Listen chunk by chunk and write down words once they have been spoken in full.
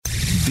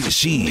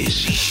This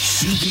is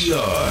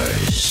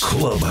CPR's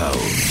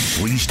Clubhouse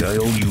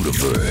Freestyle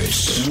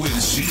Universe with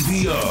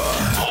CPR,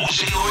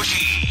 Jose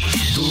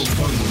Ortiz, the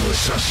Vinyl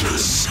Assassin,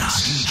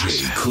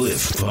 DJ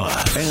Cliff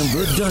Pot, and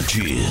the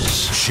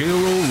Duchess,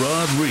 Cheryl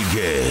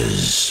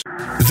Rodriguez.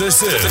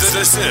 This is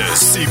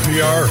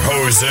CPR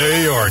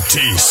Jose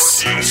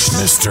Ortiz,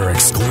 Mr.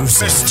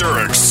 Exclusive.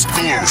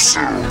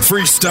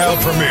 Freestyle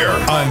premiere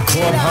on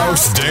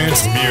Clubhouse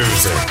Dance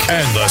Music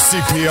and the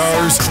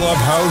CPR's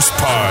Clubhouse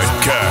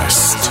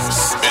Podcast.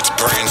 It's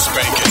brand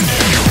spanking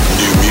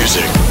new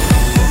music.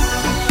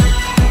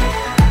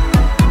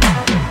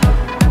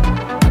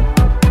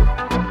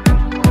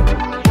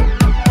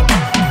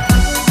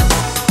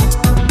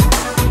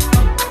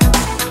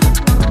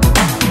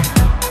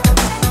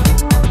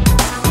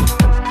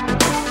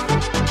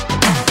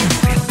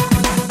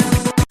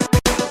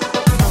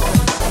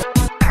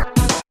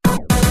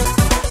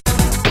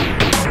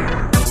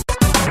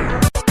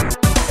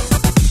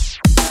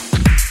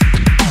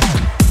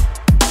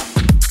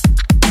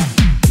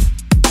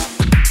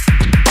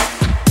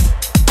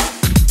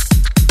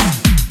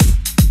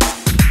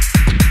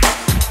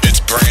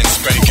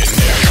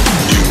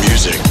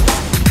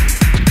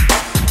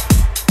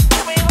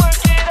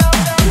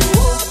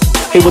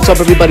 Hey, what's up,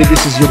 everybody?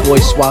 This is your boy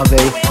Suave,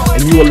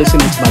 and you are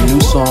listening to my new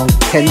song,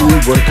 Can We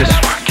Work It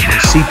Out, on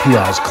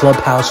CPR's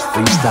Clubhouse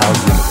Freestyle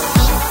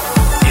Universe.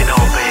 You know,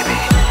 baby,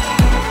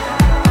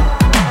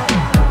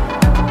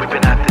 we've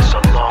been at this a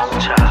long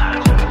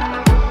time.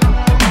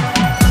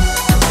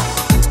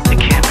 It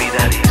can't be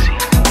that easy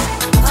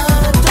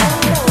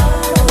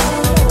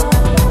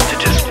to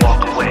just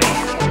walk away.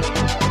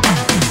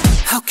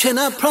 How can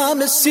I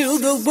promise you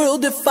the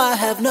world if I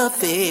have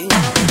nothing?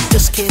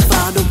 Just can't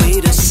find a way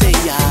to say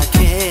I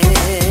can.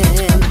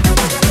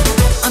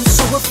 I'm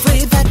so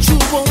afraid that you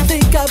won't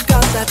think I've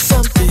got that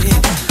something.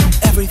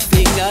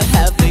 Everything I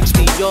have makes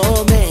me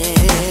your man.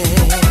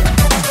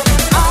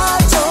 I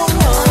don't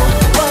know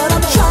what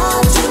I'm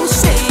trying to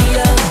say.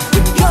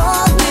 When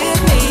you're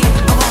with me,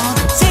 I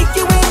wanna take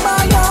you in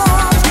my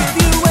arms,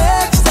 give you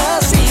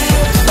ecstasy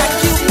like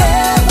you've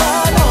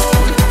never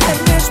known. And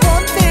there's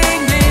one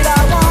thing that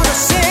I wanna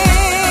say.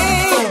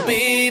 Oh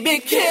baby,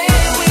 can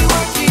we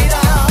work it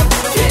out?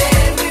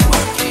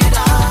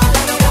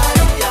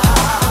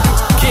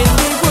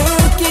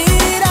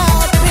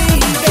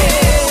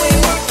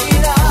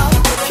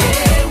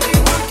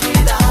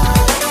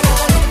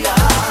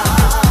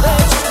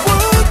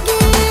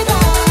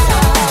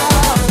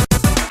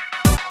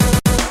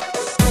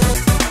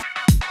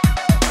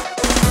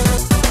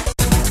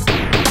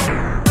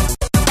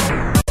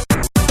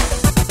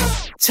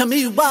 Tell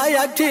me why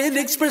I can't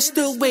express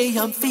the way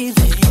I'm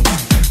feeling.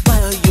 Why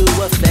are you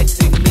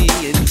affecting me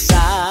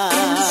inside?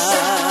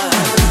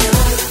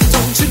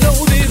 Don't you know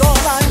that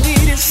all I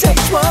need is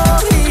sexual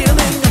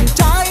healing? I'm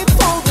dying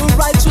for the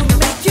right to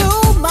make you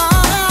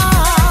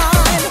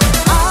mine.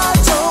 I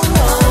don't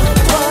know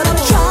what I'm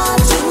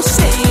trying to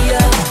say.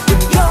 When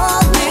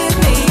you're with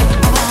me,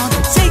 I wanna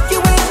take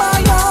you in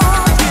my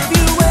arms, give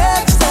you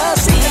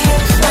ecstasy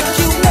like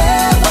you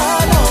never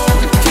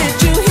known. Can't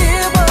you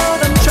hear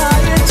what I'm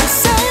trying to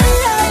say?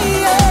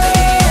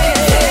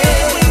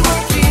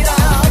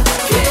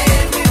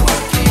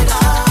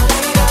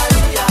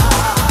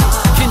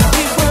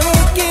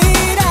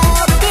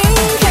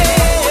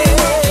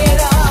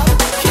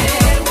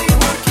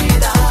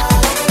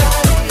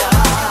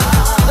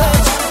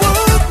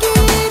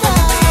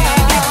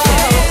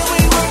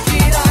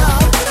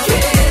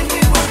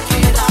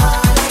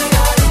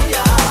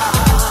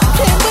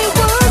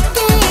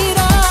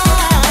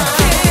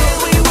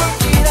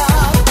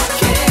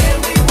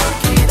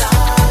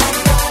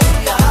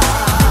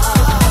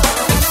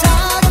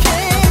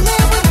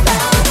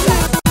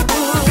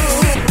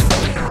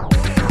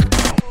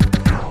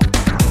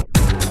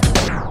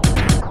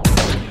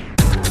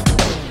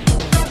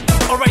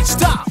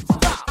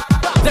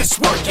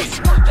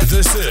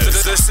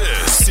 This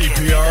is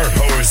CPR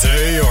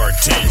Jose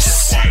Ortiz,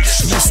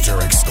 Mr.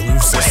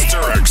 Exclusive.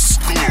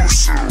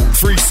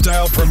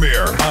 Freestyle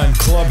premiere on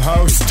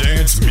Clubhouse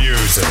Dance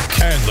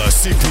Music and the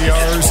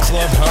CPR's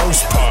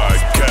Clubhouse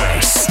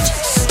Podcast.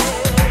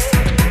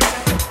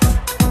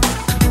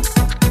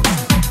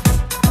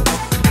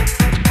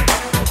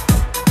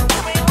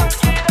 Can we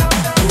work it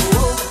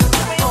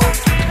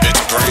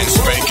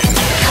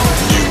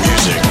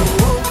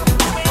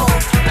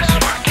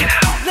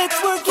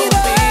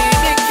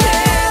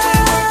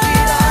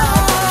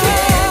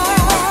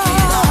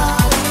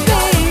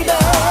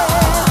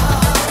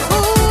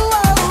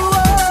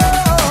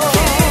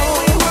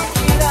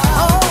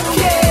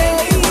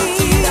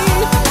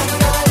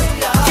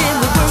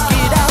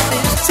out?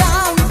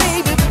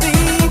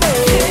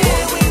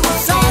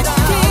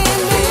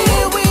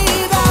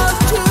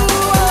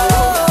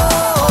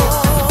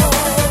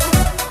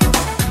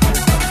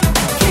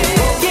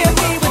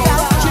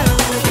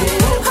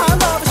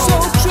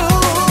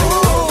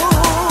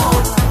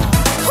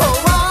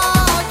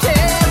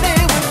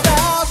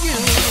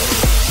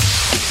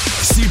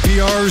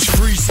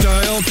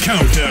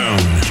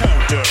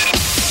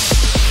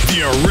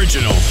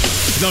 original,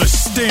 the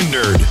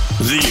standard,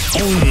 the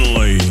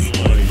only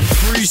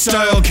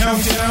freestyle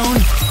countdown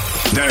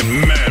that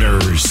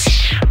matters.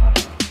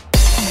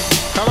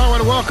 Hello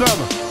and welcome.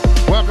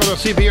 Welcome to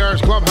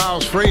CPR's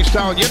Clubhouse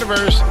Freestyle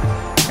Universe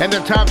and the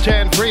top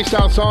 10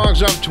 freestyle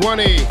songs of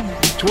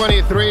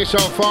 2023 so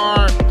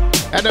far.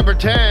 At number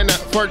 10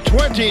 for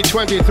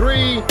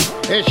 2023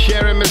 is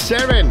Sharon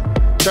Masserin,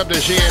 something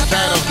she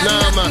entitles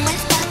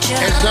Numb.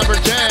 It's number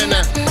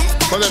 10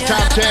 for the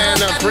top 10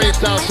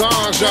 freestyle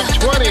songs of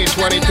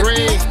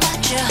 2023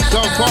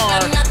 so far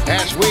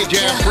as we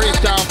jam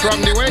freestyle from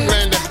New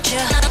England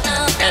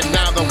and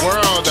now the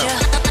world.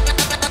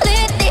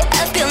 Lately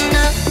I've been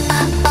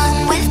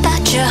numb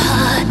without your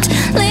heart.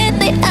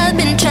 Lately I've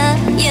been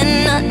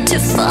trying not to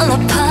fall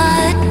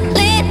apart.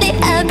 Lately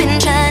I've been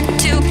trying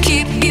to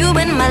keep you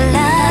in my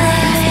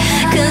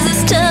life. Cause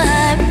it's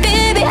time,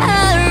 baby,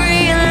 I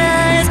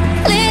realize.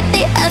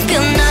 Lately I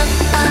feel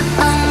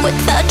numb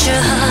without your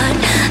heart.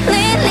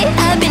 Lately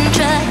I've been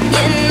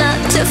trying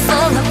not to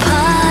fall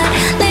apart.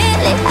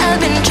 Lately I've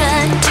been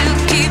trying to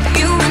keep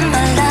you in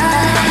my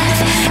life.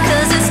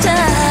 Cause it's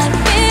time,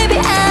 baby,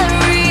 I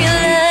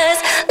realize.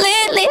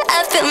 Lately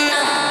I feel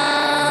numb.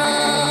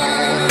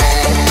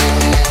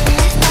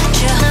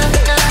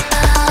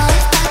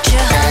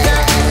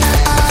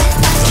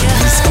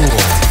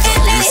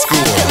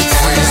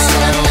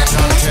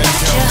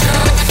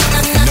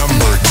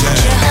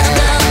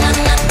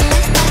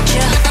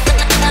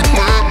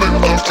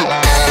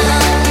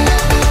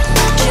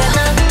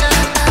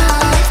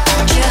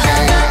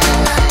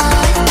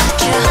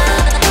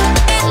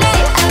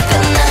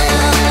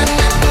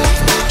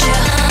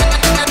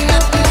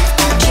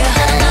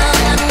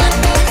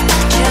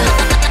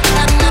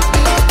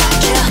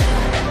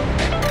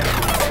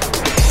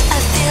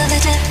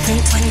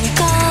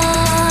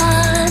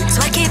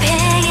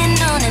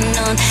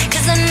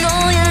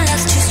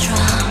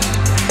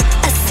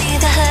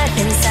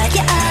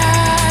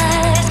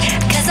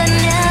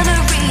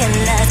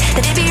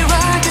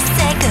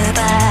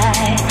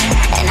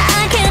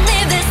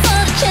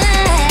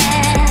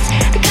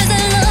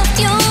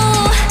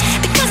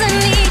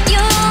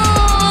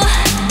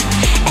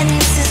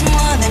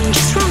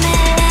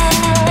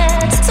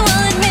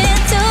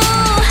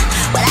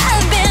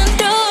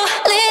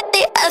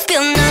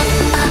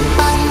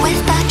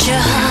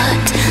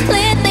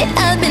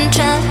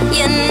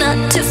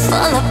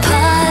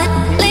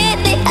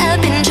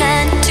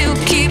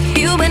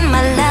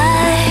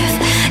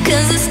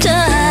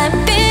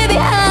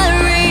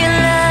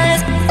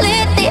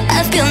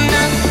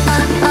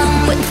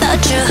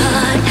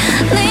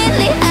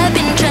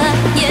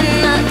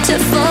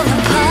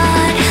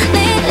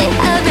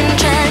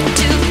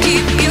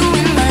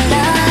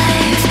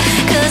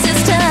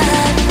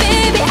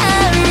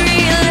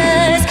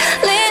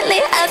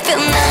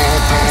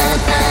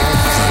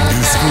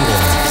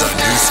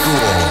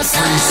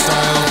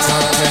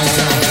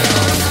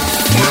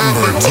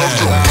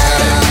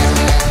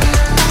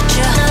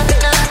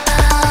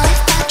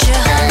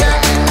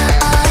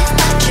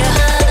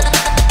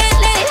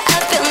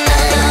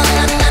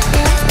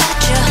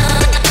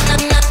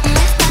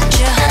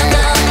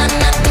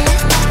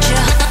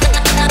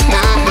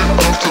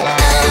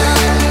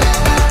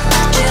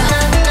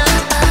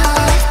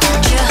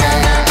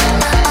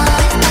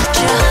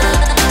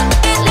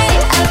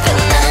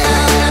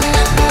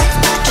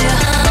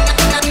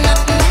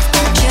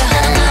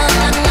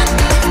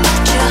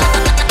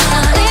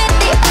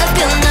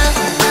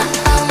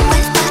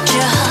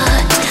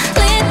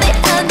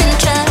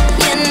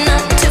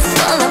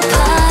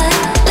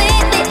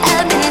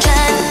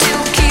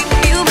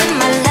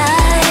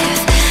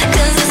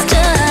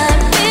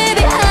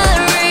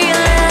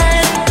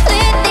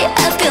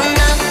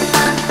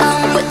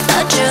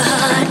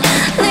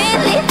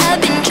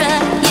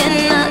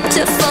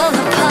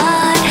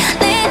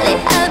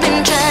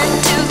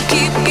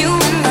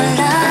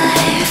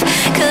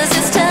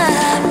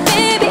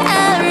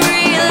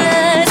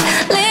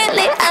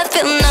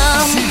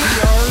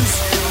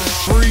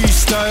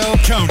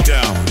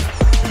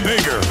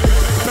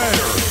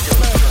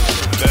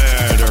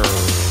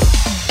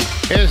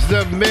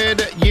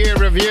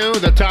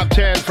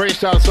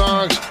 Freestyle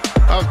songs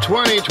of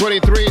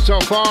 2023 so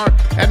far.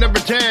 At number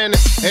 10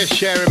 is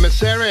Sharon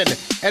Masserin.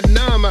 At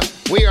Numb,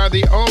 we are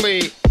the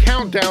only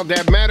countdown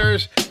that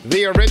matters.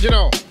 The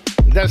original,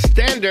 the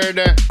standard,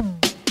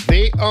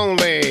 the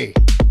only.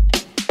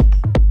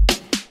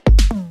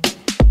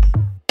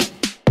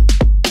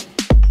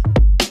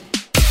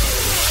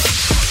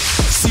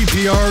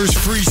 CPR's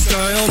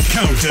Freestyle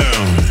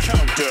Countdown.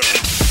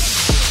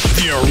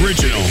 The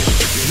original,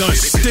 the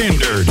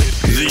standard,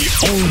 the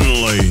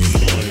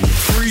only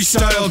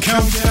freestyle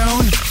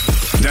countdown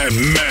that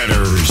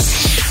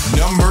matters.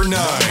 Number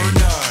 9.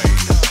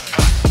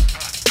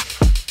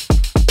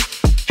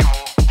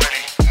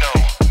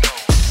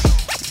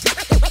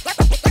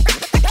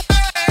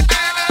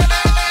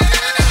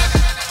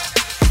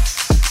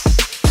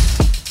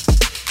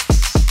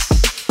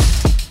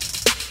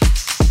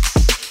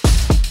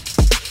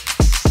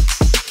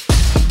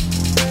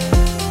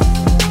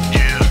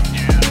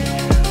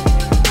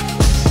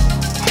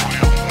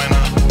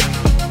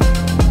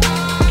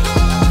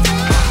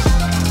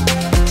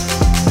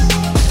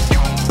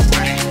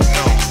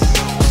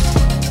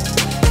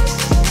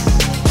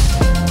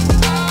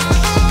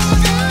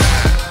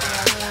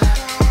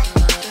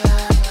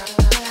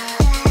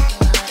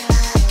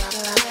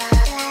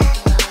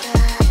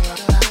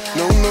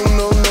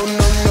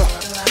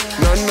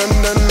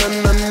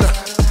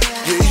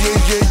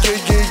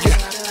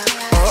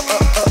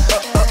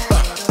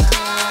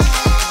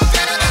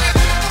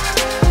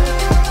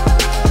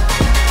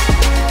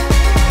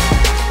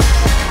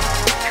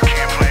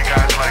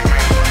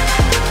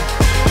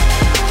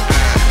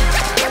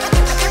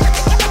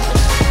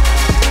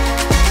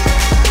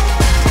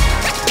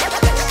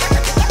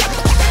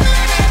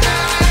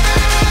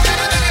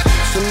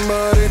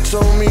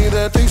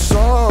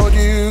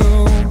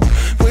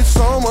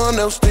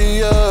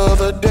 the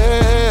other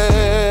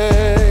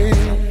day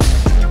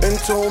and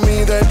told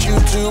me that you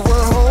two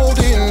were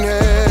holding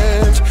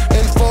hands,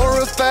 and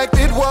for a fact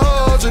it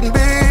wasn't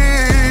me.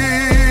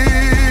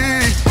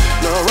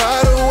 Now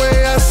right away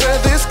I said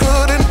this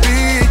couldn't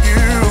be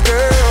you,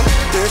 girl.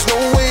 There's no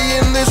way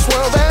in this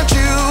world that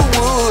you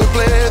would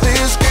play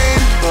this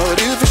game,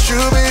 but if it's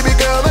true, baby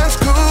girl, that's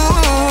cool.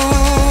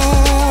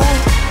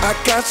 I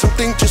got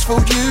something just for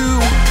you.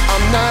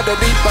 I'm not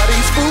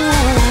anybody's fool.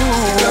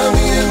 You got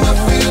me in my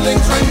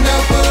feelings right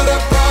now, but I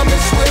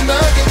promise when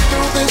I get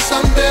through this,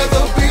 I'll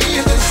never be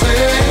the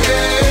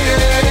same.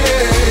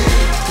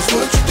 'Cause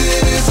what you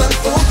did is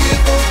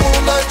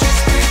unforgivable. I just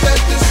pray that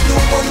this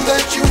new one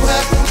that you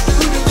have will do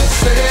you the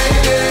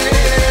same.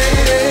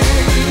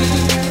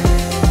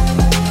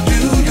 Do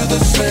you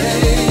the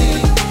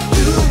same?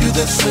 Do you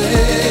the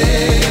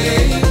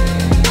same?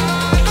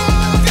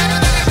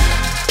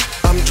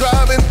 I'm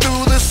driving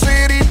through the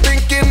city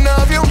thinking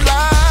of your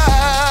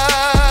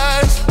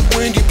lies,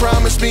 when you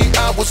promised me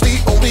I was the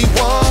only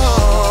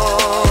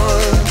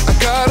one. I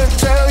gotta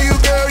tell you,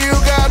 girl, you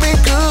got me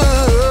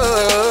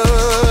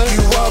good.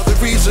 You are the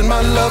reason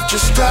my love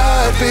just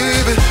died,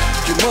 baby.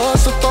 You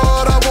must have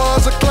thought I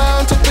was a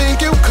clown to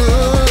think you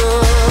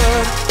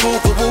could pull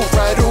the wool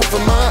right over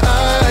my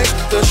eyes.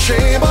 The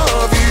shame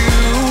of you.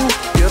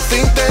 You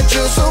think that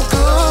you're so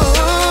good.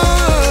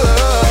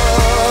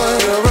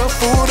 You're a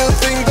fool to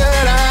think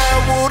that I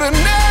would've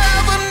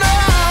never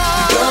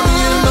known. You got me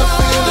in my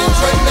feelings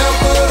right now,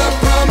 but I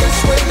promise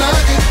when I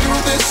get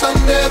through this, I'll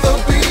never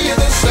be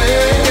the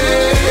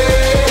same.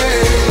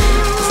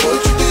 'Cause what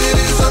you did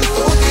is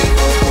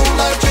unforgivable.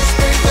 I just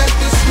pray that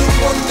this new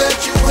one that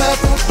you have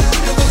will do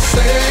you the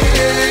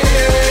same.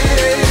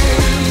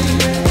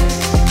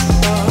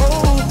 I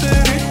hope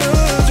that it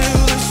does you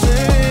the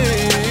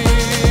same.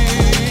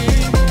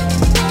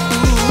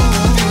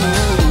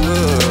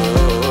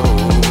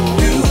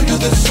 Do you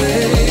the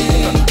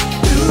same?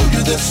 Do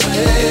you the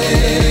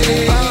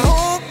same? I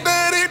hope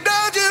that it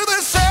does you the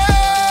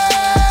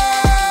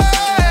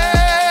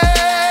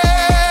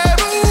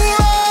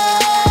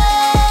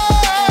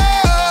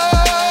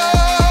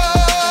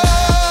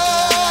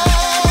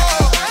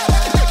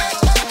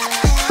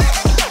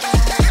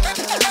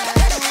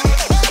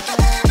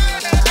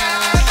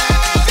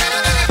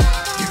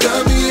You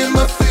got me in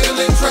my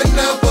feelings right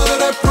now, but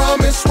I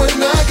promise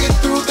when I get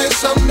through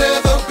this, I'll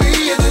never be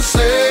the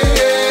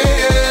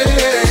same.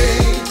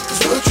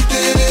 'Cause what you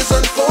did is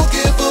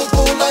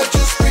unforgivable. I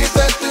just pray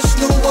that this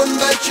new one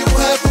that you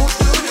have will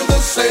do you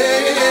the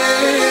same.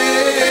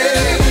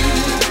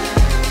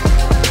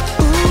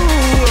 Ooh,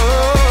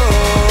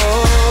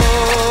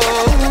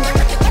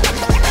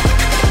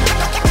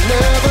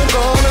 never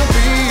gonna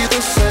be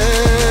the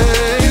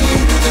same. You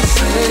do the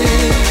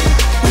same.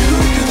 You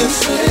do the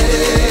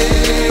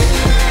same.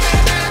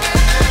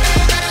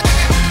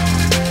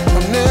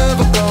 I'm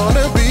never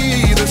gonna be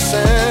the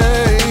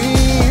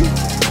same.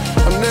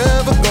 I'm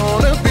never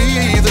gonna be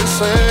the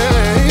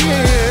same.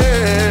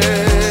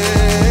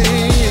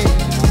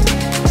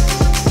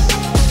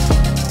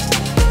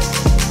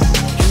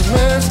 You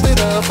messed it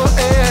up for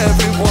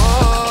everyone.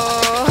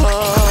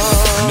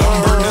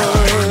 Number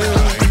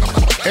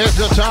 9. It's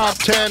the top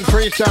 10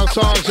 freestyle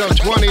songs of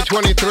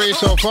 2023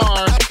 so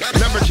far.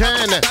 Number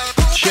 10,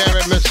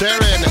 Sharon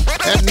Masserin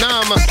and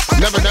Numb.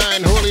 Number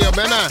 9, Julio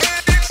Mena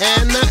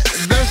and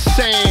The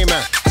Same.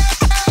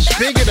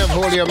 Speaking of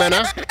Julio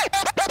Mena,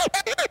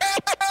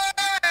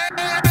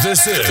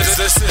 This is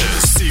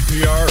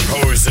CPR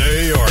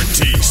Jose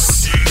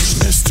Ortiz.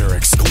 Mr.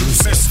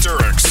 Exclusive.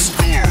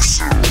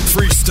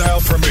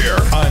 Freestyle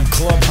premiere on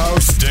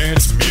Clubhouse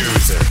Dance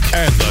Music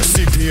and the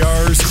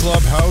CPR's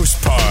Clubhouse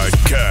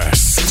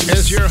Podcast.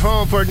 is your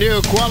home for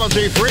new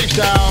quality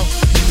freestyle.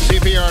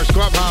 CPR's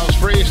Clubhouse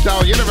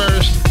Freestyle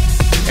Universe.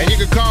 And you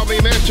can call me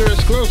Mr.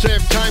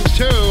 Exclusive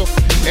 ×2.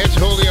 It's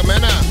Julio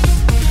Mena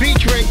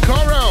featuring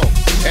Coro.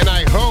 And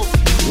I hope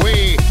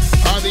we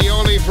are the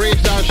only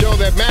freestyle show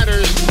that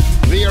matters.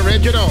 The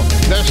original,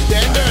 the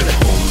standard.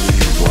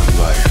 Only one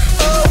life.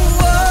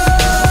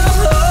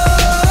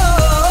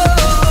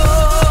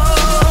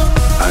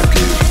 I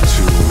gave you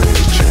too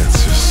many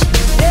chances.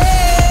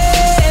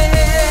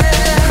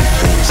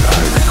 Things I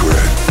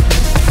regret.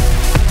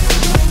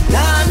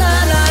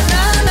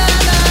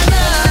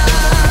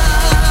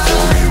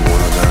 For me,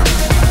 one of them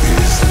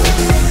is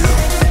loving you.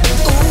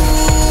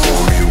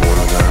 For me, one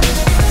of them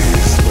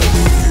is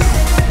loving you.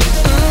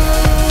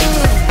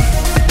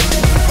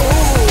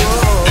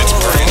 It's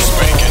brand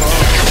spanking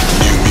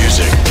new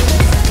music.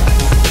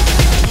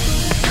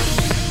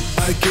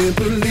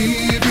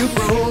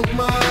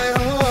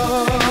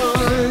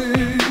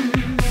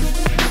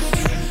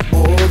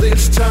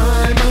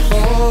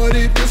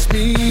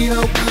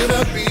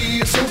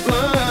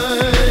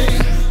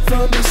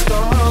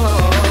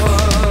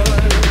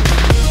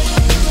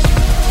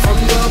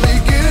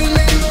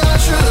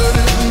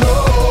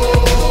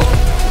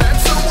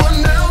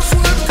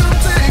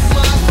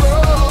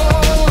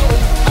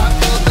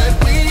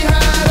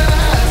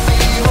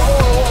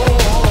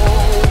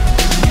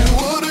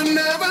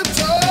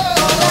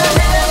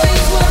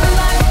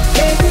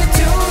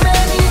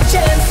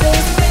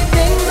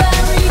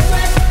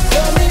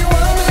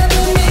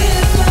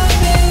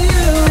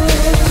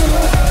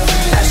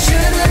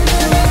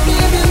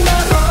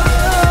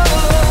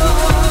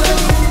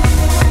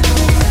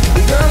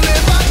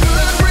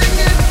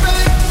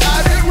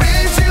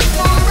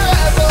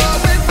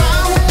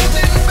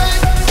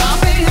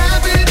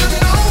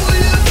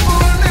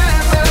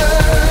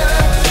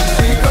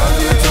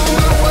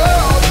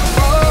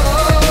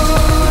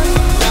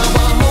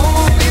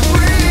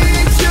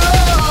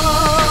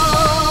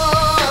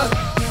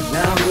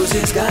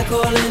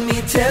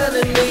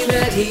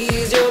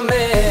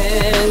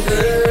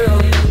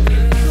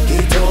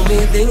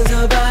 things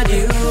about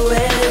you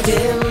and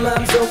him,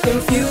 I'm so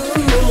confused.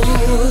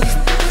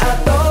 I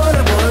thought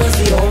I was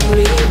the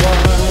only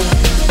one,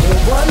 the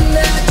one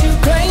that you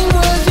claimed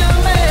was your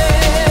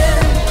man.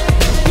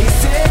 He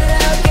said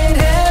I can't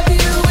have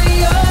you,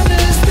 he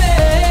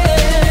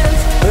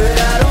understands, but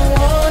I don't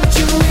want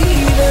you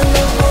even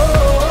no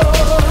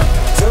more.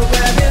 So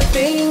grab your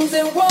things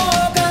and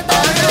walk out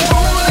the door. I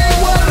only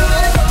one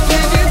life,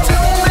 give you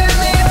too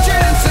many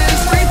chances.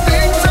 Three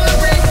things I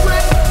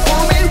regret,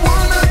 only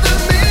one of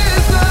them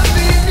is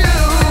loving you.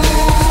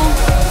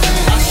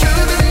 I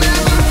should've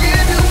never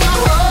given you my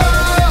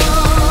heart.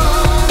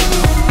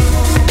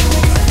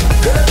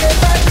 'Cause if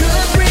I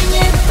could bring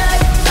it back,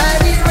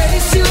 I'd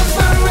erase you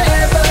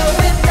forever.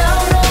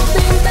 Without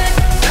holding back,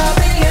 I'll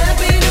be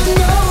happy to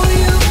know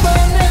you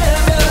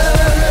forever.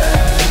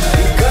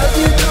 Because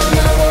you tore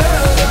my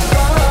world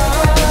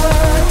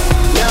apart.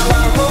 Now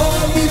I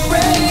hope you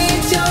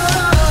break your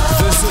heart.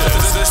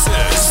 This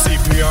is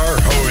CPR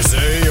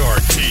Jose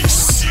Ortiz,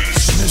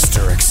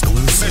 Mr. Exclusive.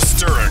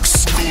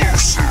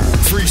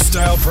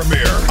 Freestyle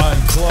premiere on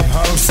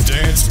Clubhouse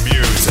Dance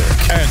Music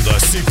and the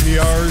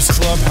CPR's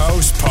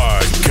Clubhouse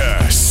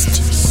Podcast.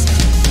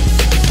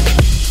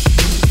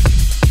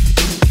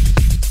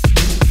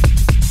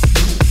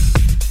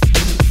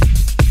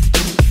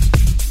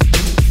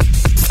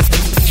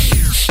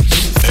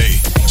 Hey,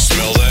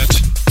 smell that?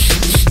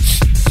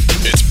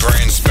 It's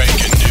brand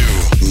spanking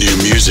new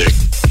music.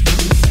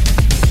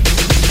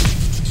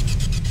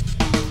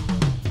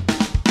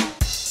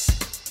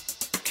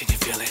 Can you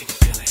feel it?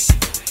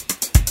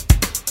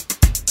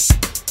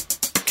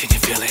 Can you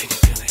feel it?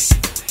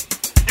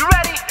 You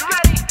ready?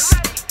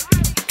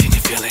 Can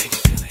you feel it?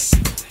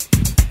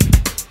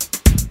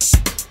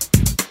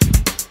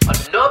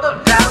 Another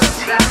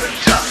Valentine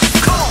Chuck.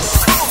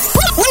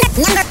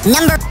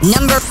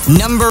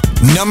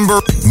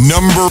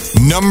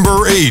 Number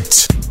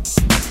 8.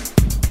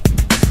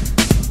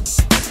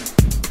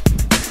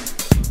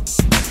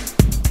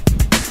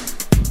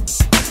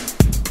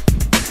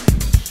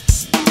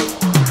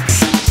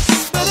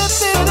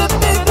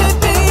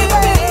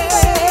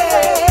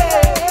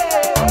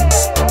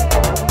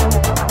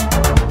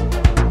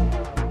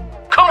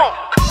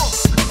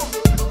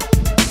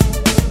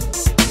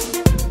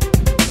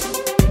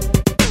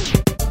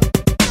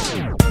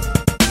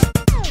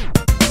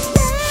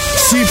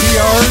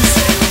 CPR's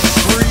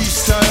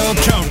Freestyle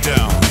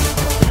Countdown.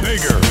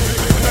 Bigger,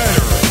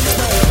 better,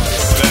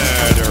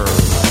 better.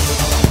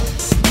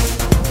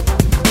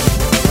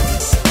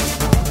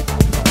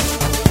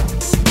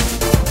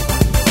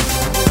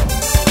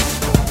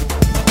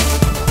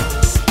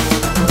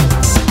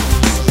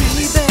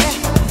 Baby,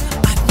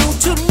 I know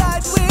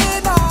tonight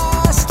when I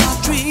start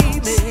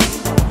dreaming,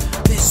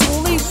 there's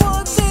only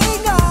one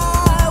thing I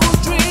will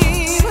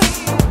dream.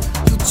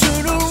 You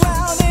turn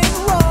around and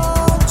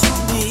run to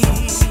me.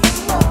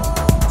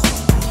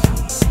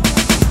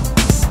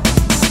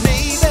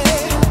 Maybe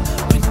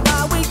when I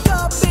wake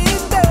up in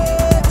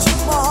bed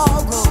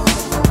tomorrow,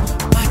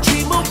 my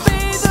dream will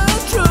be the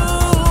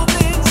truth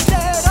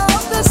instead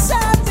of the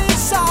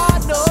sadness I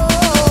know.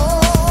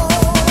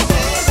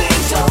 Baby,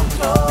 don't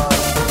go.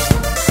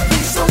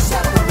 Please don't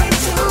separate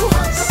two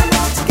hearts that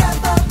belong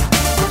together.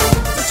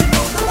 Don't you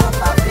know the love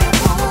I feel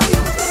for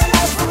you is gonna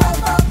last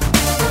forever?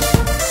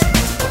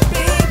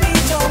 Baby,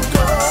 don't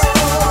go.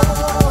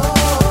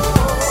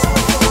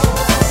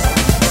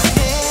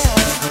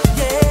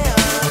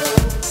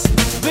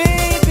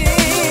 Baby,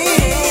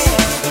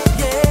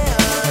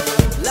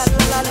 la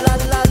la la la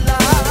la la,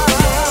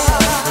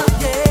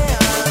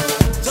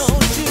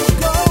 don't you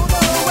go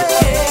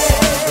nowhere.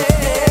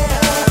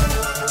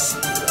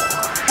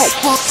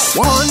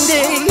 One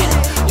day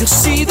you'll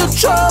see the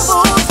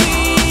troubles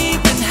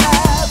we've been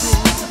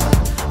having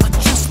are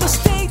just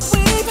mistakes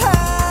we've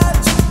had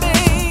to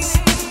make,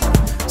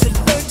 to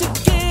learn to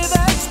give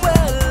as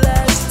well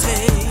as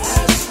take.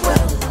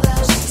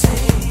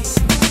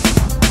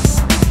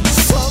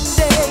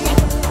 Someday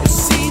you'll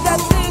see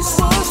that this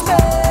was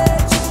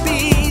meant to be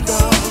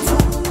love,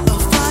 a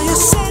fire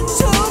sent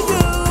to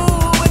you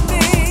and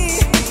me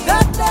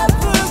that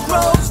never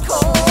grows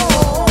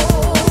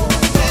cold.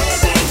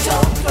 Baby,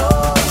 don't go.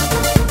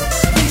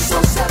 Please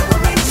don't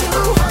separate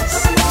two hearts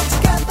that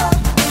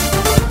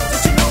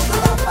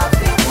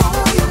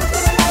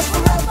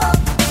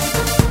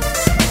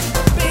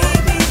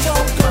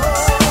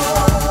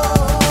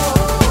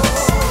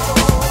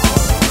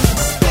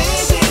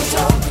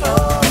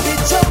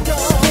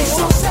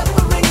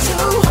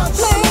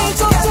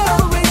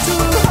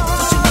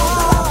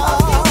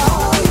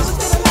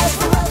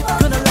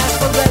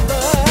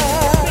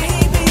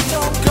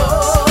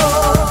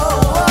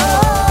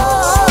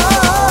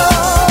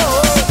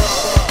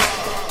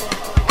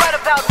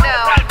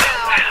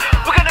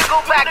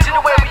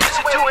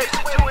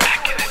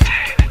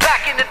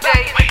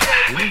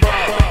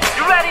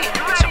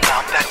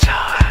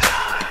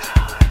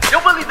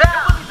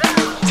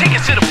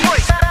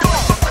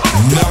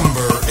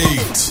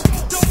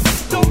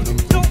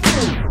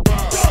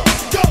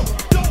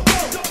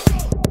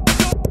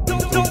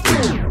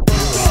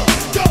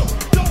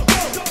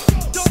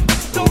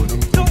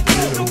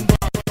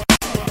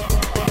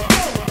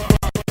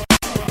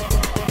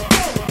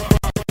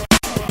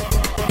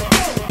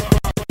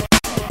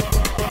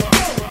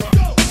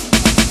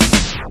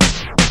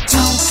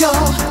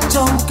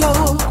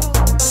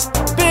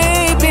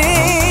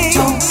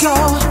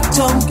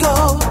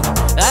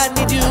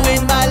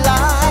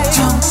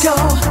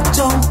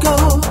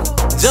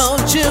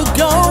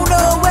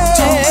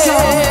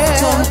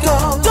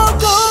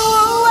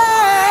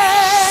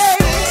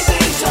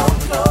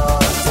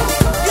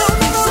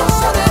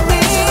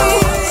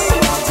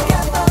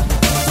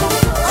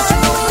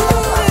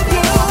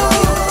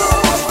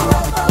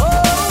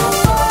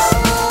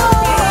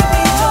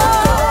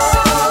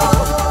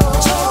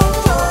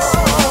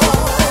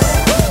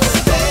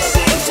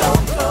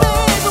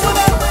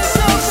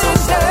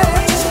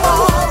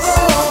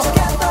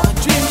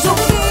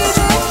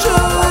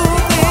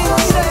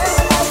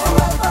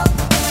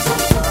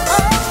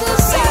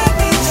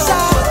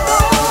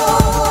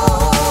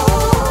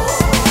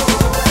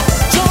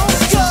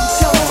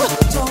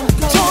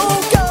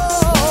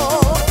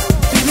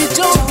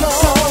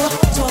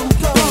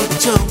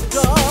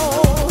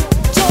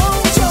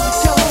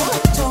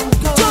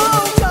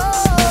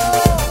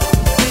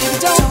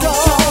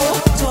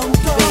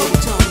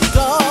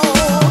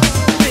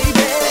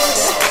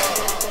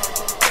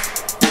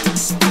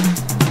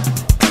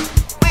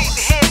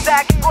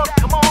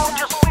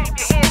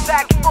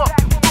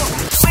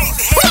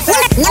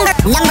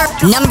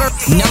Number 8.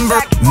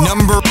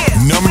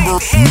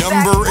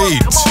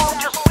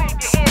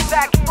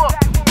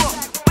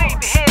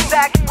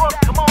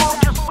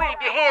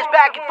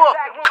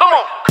 Come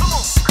on.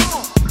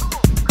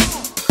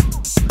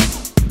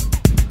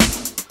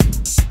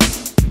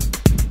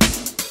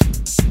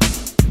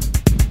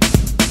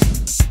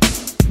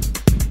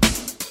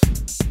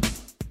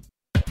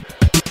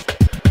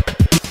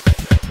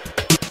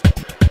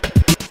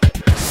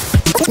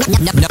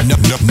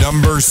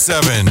 Number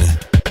 7.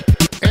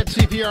 At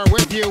CPR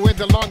with you with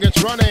the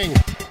longest running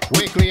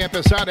weekly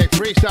episodic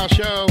freestyle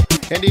show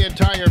in the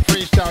entire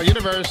freestyle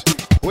universe.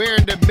 We're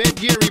in the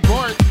mid-year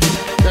report,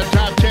 the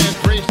top 10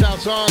 freestyle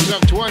songs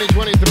of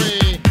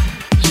 2023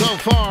 so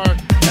far.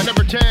 At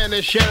number 10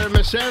 is Sharon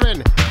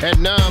Masserin. At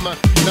number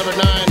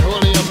 9,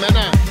 Julio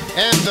Mena.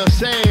 And the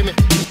same,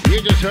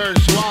 you just heard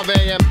Suave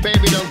and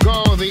Baby Don't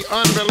Go, the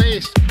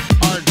unreleased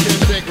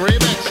artistic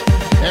remix.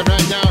 And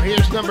right now,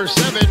 here's number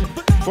 7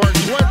 for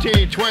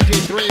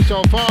 2023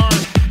 so far.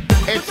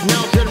 It's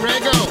Nelson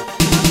Rego.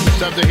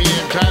 Something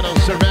he entitled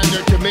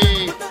Surrender to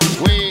Me.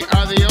 We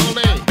are the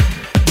only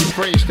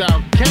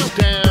freestyle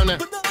countdown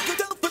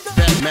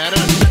that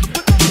matters.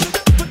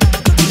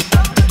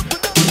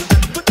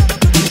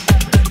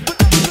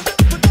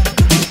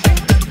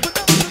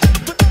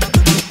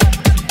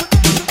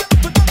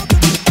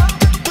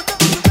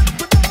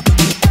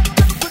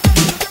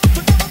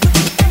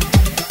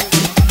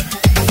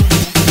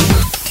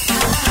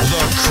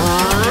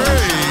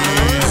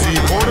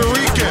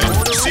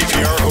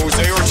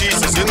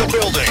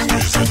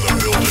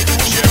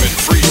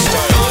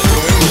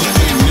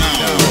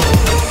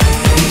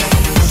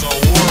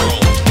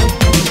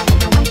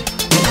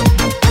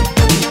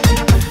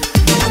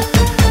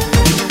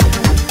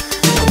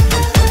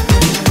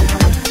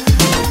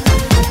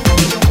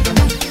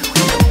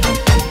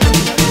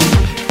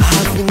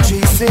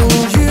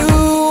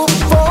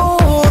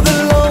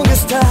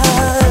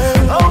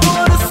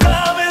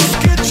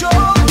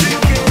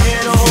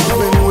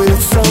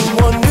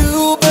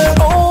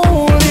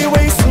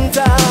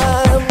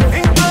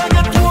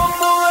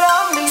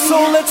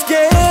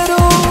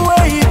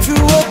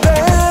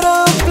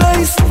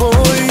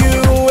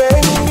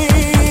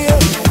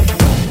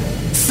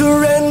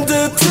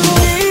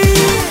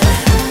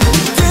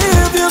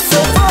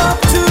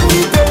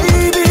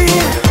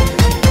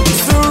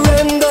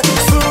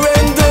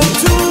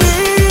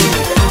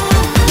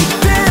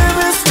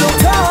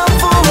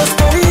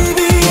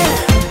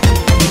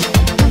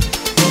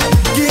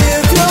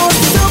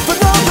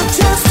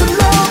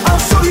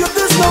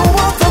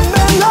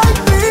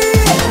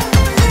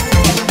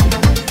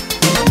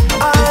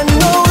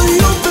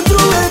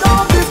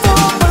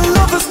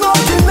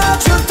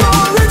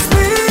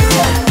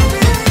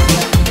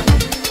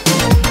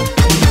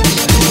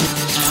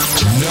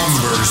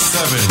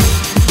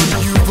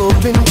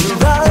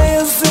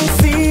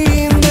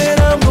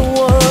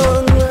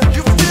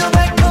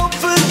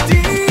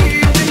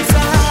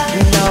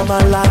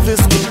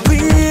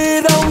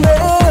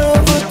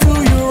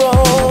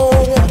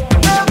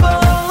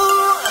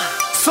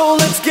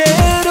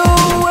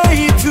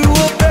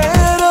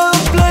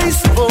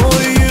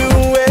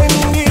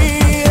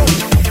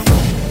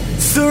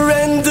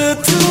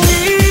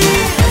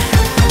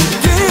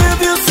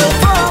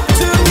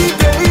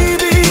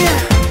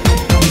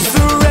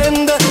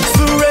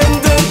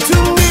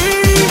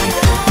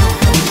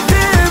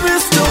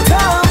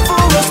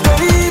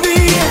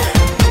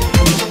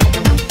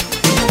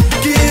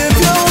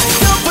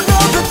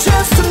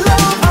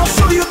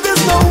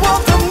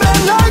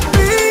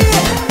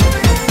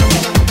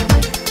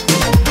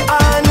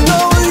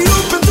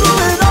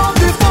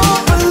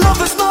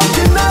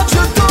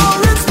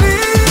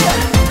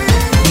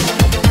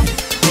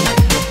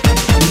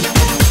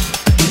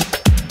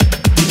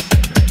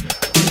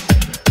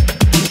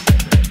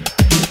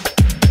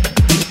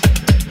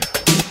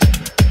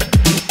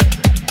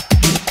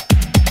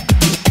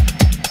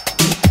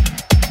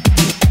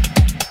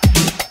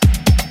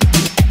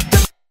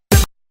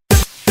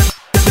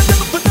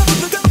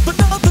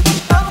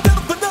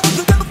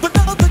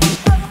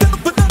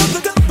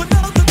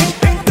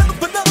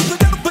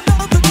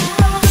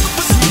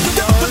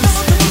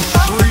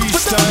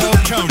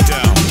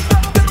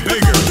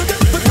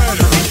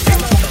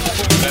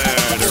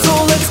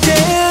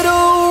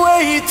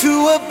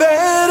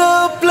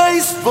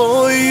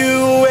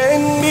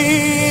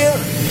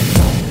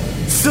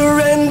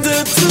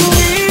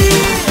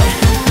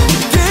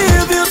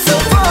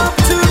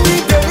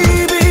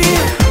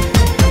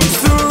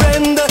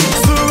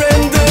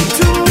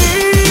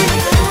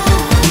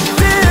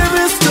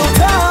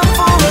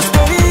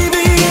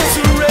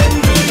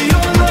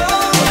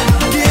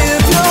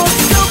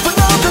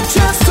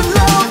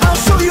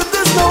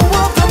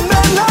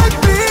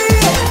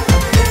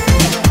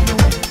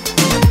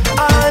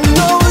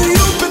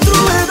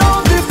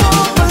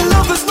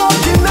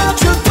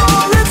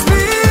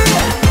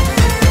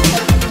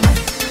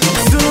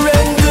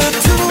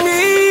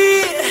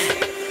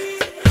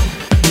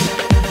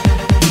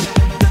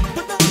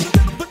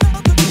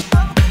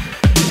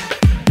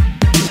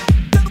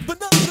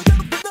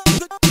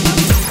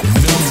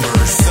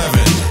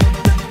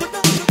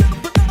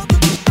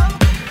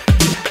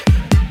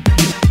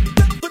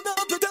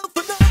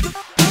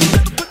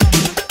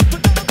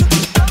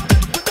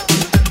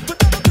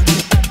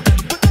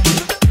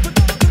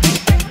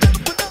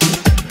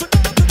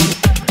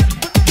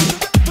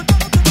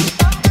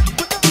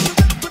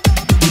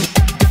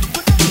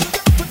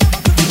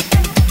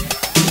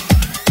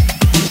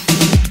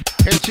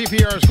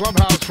 CPR's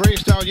Clubhouse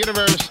Freestyle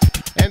Universe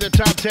and the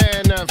top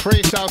 10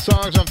 freestyle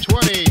songs of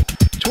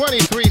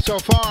 2023 so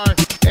far.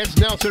 It's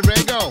Nelson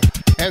Rego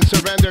and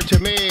Surrender to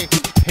Me.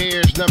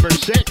 Here's number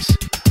 6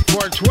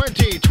 for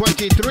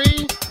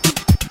 2023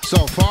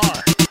 so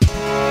far.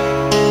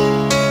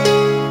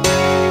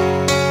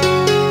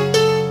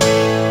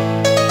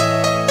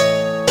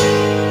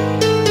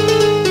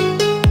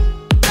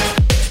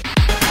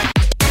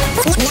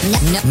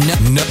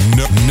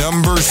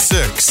 Number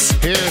 6.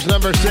 Here's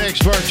number 6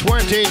 for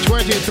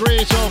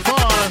 2023 so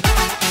far.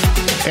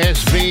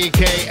 It's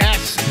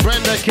BKS,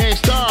 Brenda K.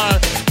 Star,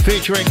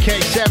 featuring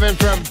K7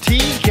 from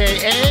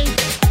TKA.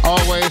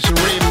 Always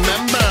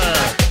remember.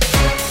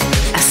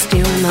 I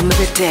still remember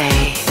the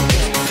day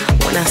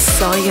when I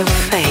saw your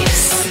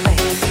face.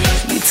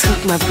 You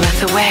took my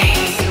breath away.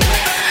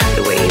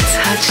 The way you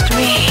touched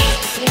me,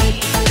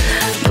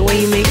 the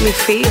way you make me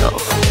feel.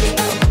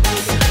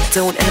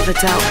 Don't ever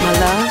doubt my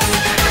love,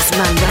 'cause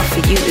my love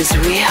for you is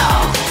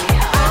real.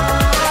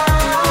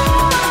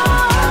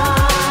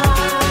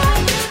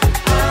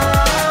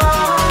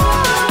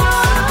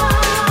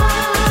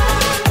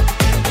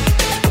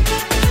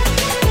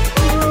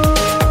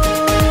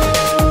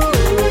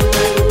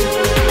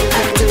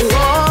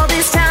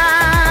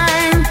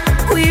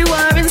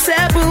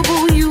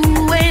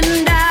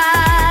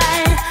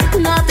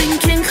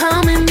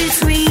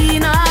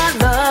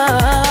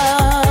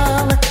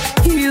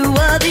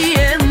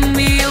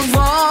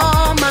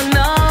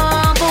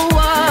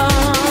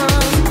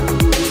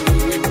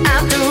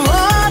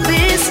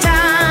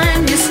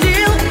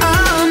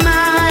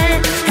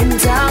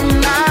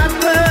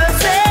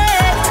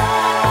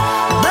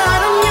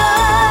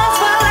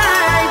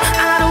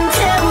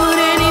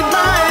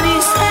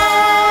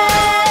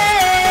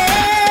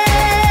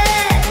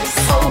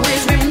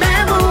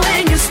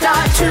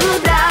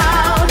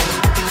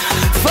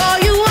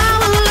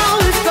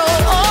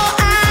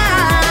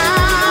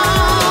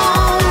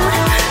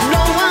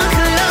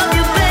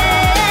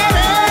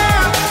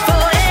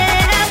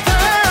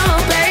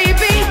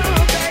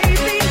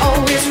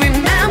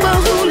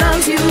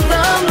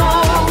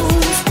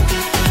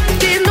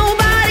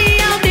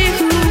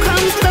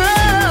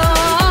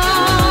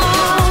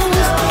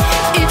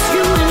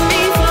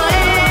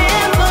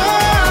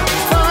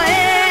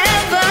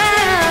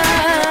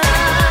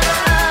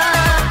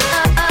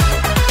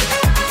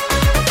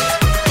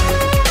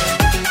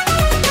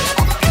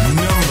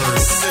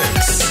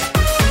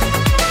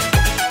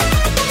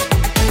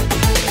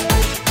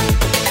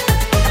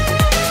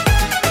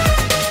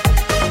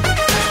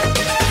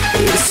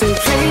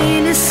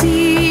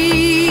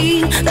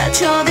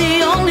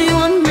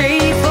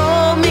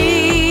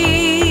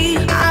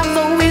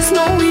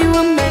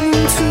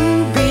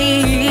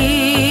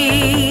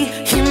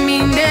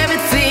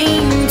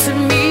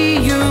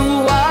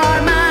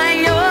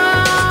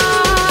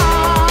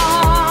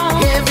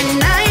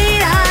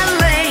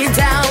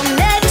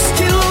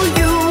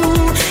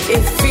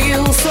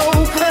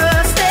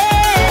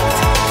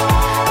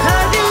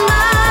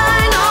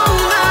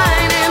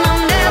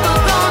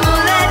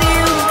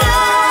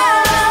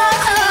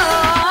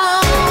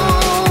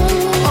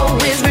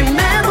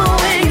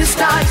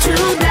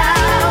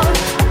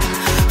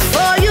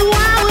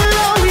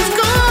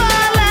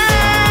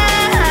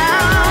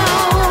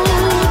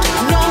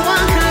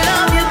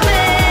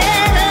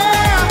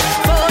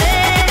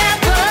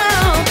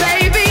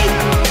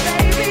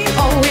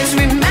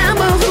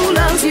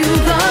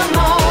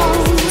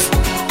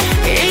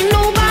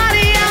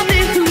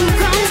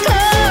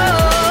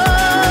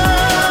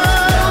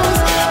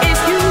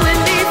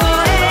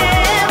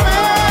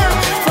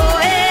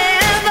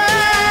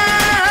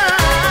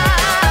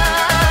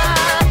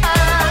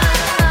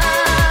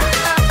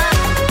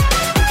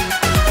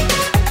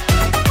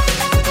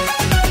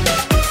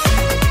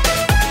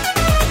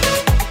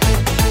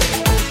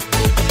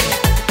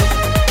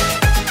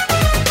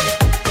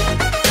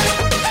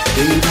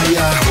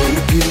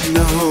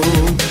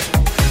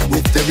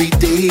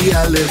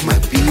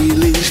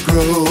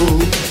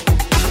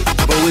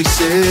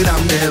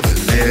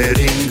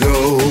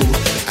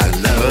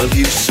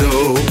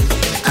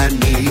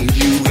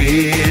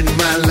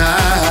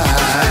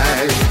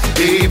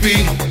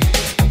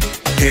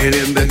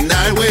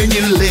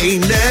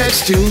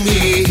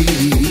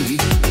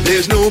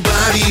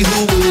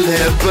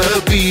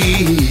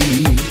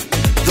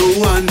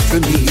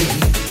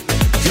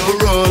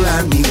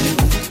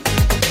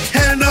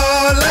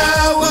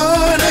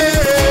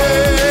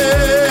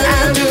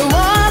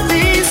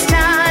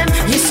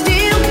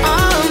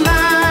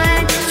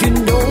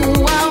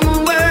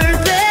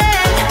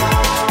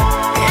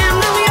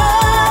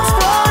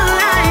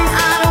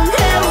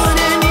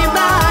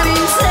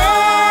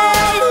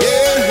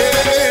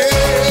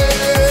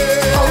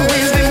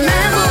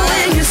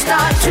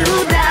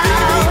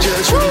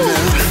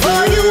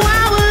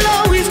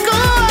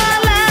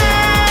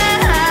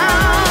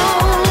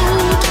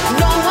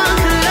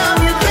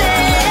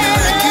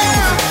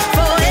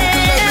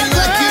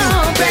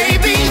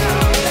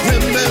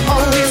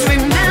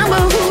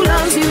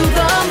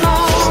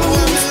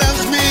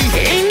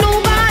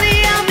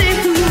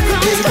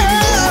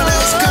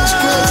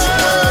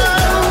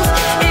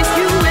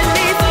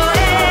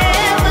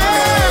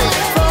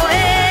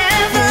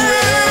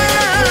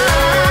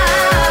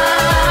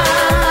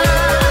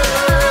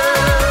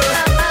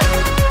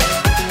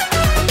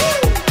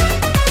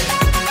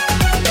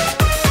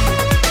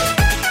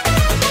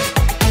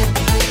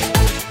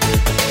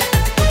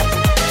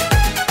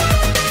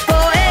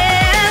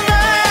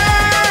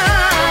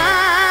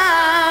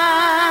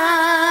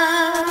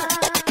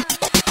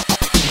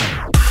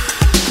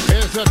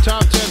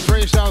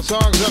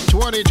 of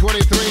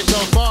 2023 so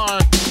far.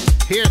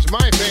 Here's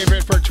my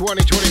favorite for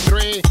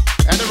 2023.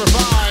 At number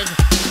 5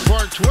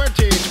 for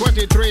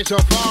 2023 so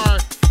far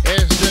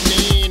is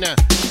Deneen.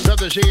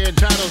 Something she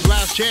entitled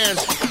Last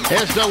Chance.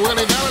 It's the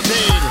Willie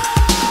Valentine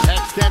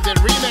extended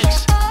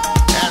remix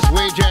as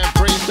we jam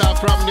freestyle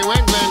from New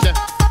England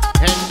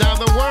and down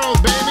the world,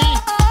 baby.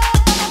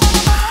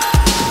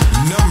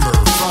 Number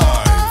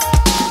 5.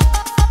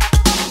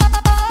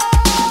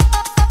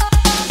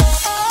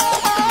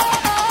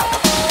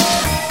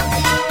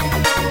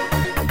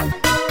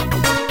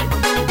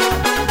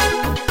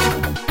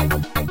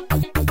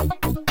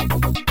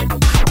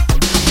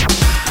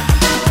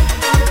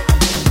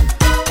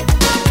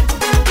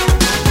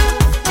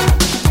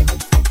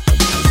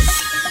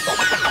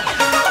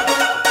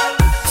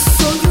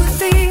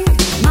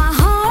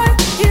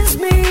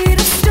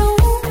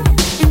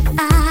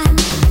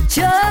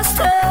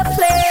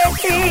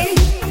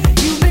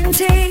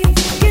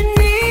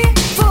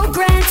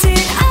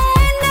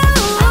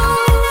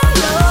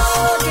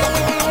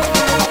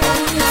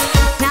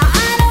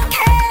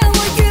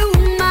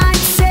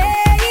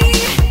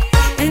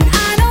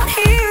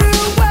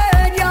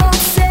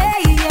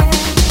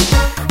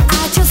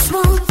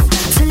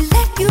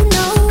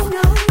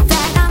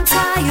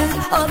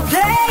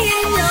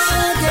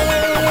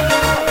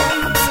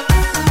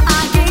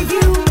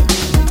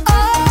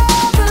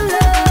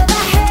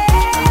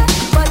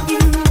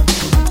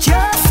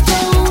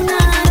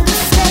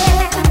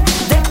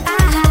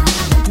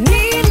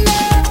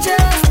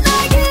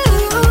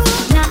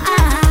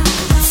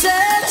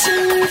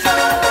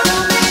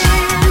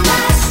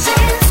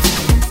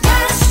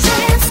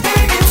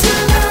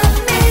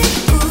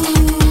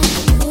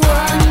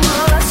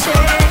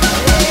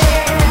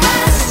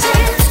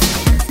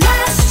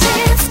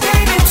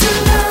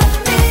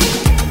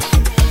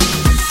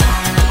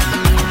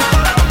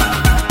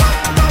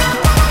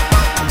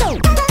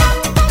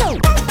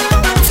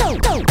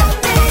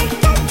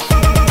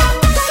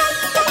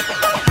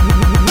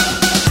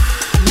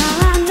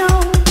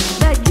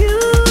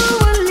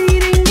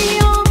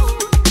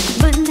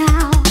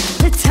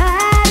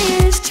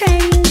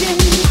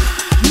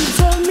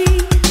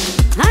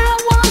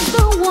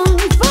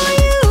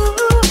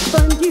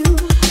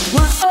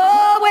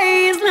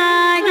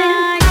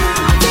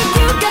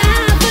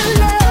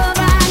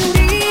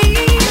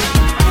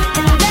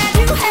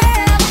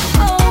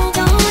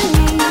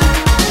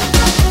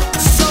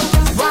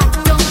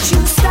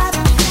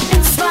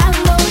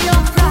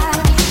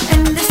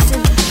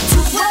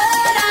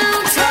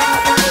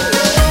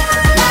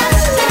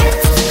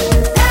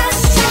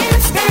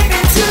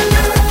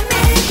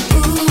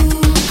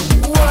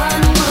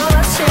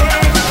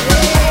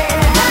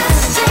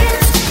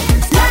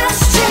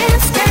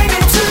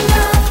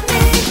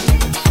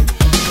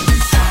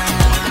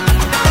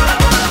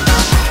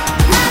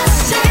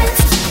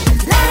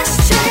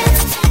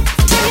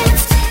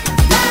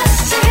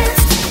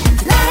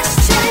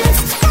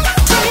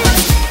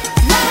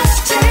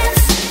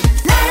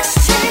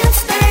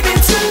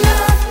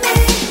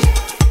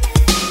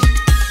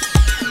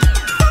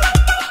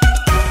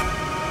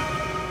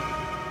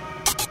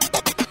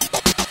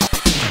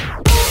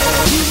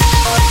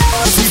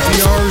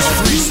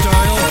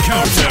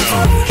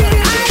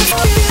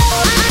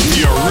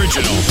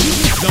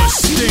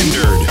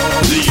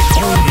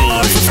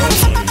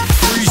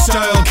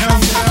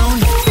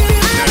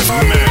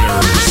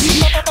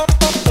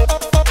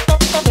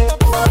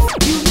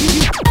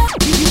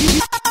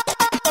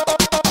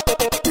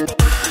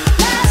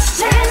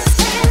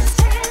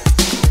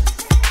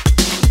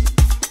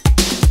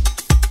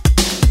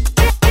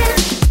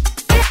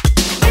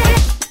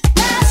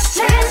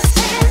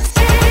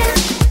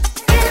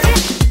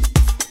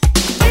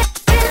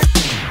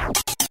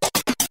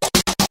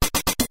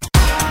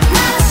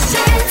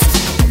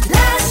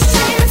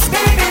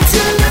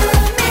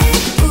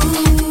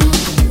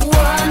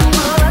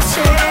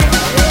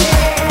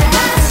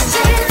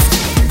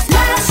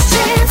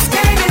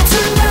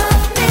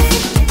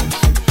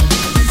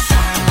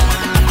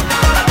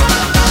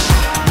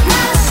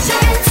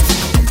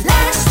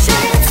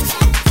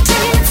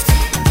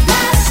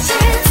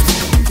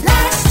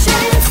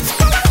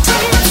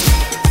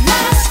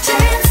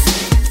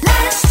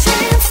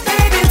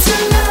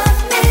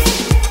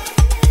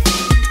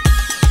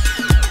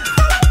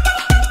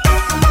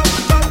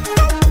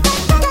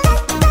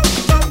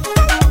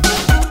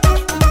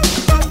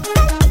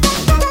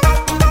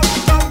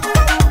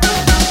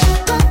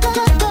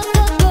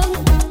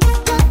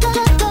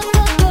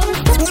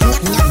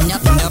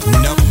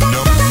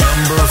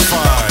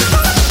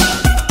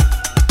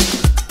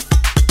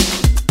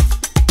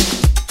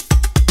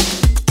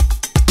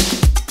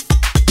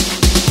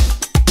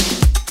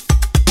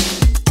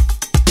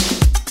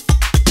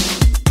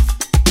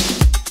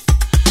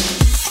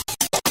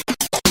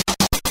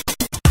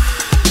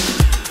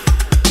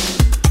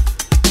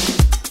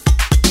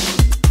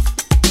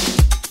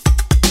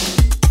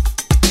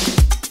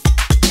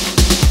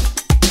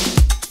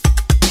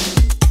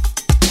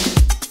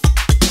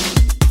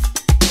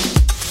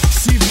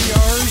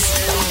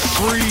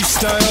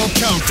 Freestyle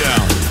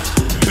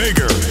Countdown.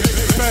 bigger,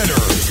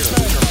 better.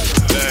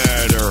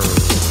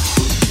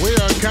 We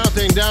are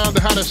counting down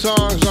the hottest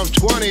songs of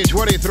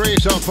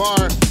 2023 so far.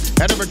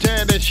 At number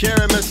 10 is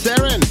Sharon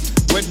Masserin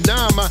with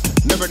Numb.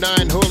 Number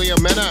 9, Julio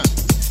Mena.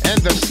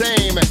 And the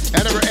same.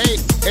 At number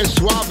 8 is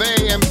Suave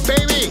and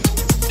Baby.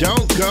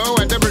 Don't Go.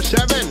 At number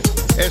 7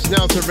 is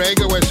Nelson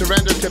Vega with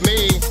Surrender to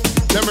Me.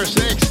 Number 6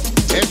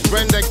 is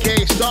Brenda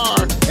K.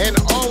 Starr and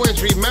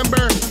Always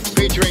Remember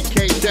featuring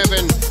K7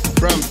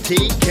 from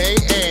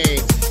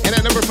TKA. And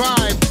at number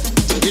 5,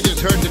 you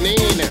just heard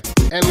Deneen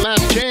and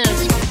Last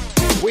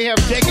Chance. We have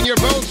taken your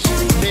votes.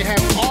 They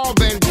have all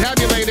been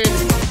tabulated.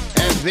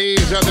 And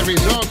these are the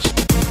results.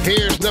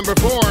 Here's number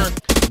 4.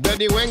 The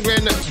New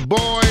England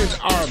Boys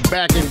Are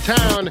Back in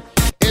Town.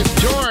 It's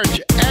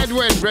George,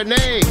 Edwin,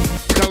 Renee,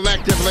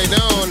 collectively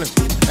known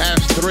as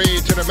 3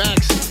 to the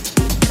Max.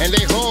 And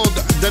they hold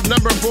the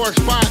number 4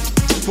 spot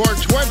for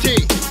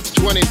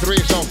 2023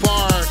 so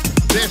far.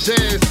 This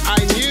is I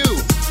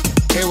Knew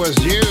It Was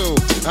You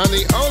on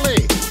the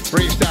only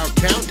Freestyle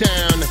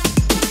Countdown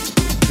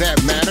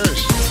that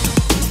matters.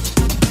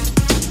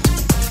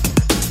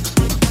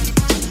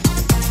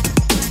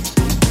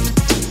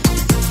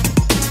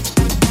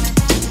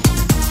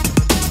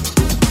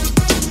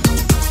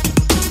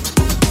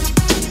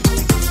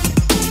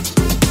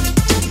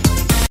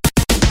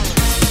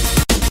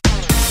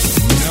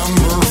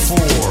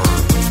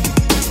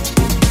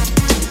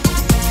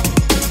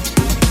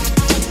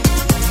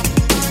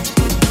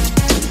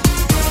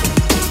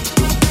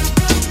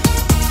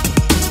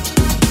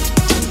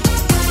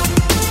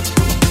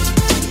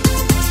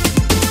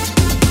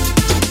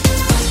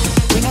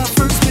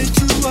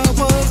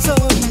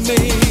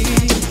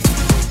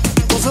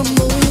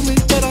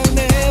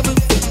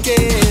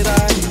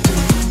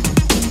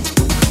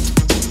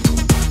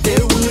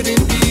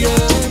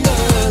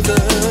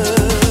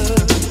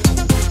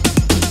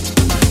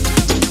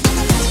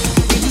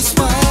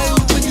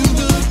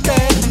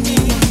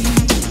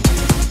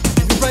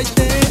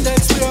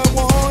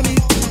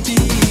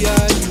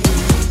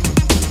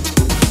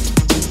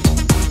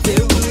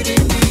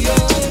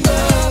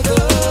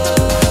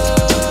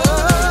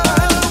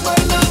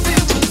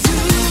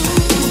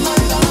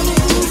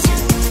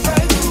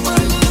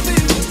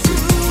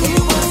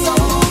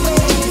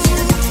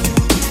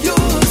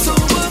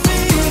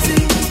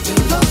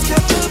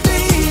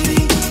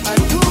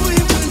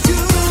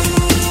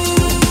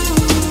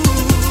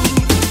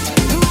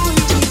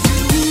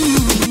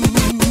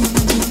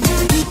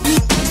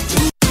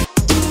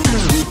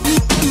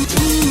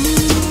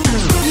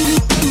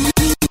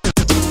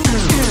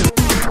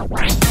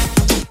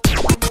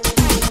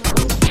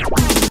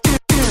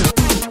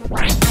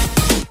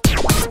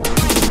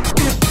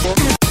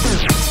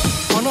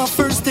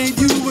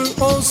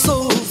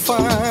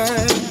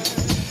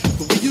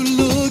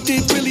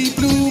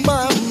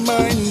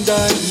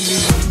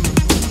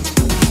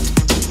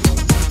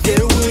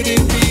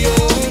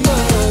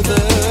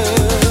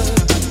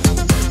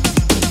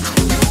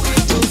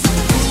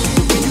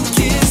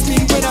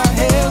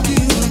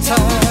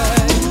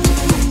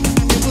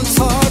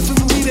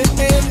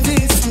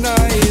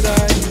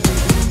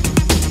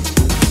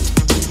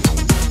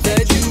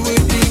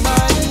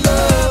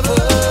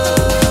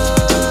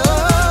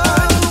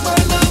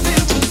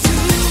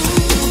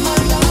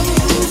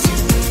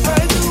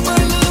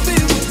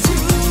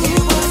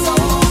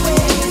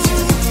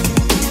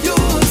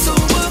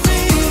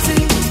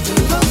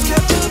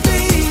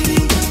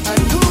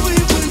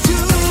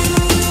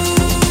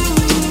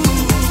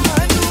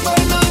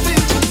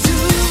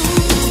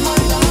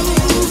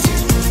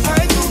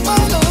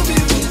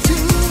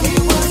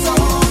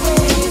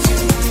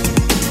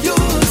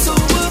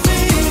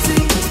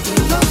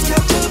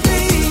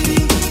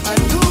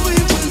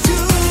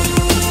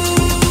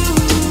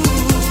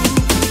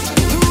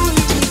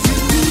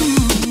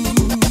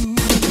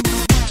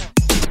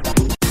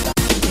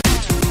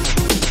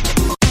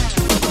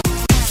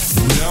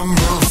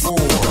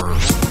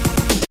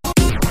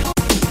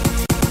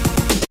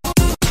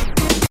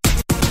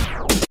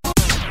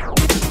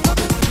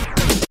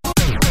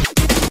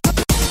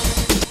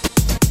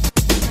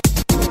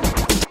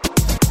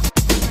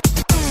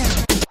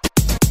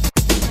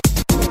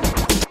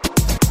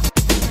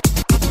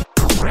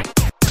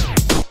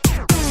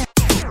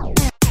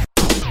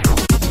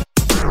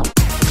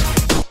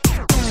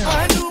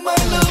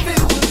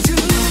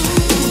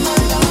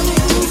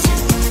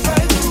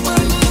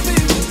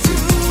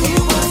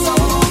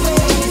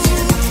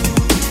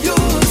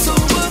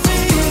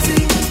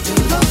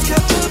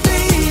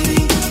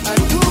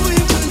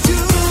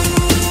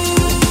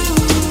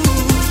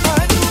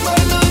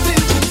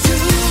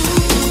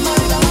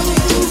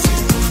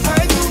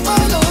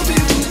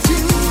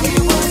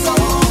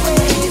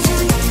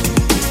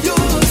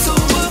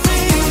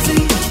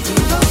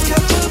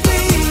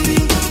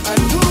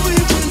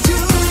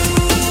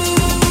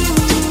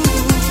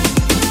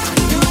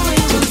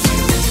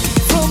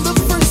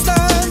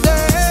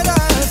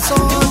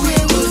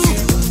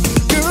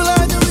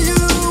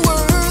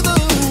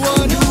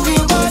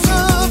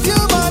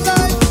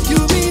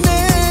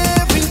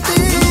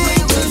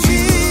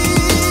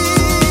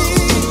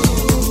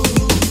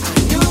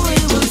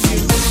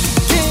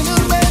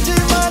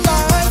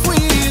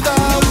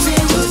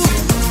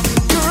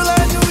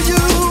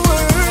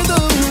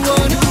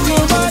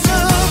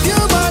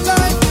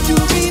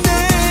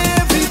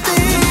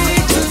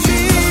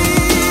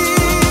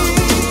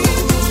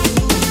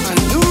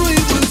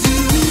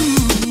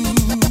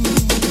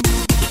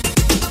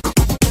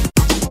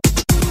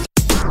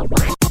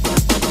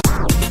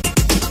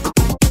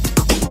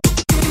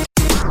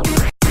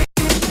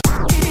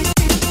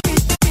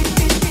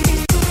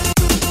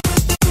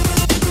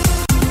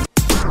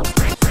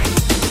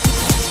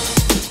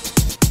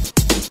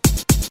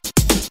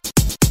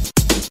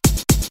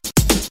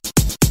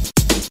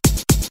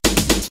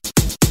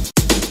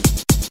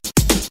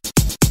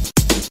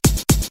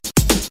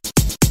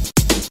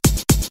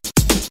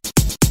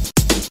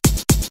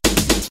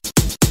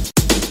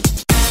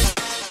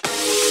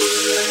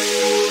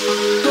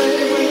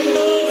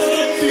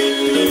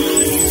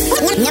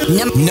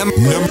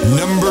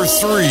 Number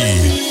 3.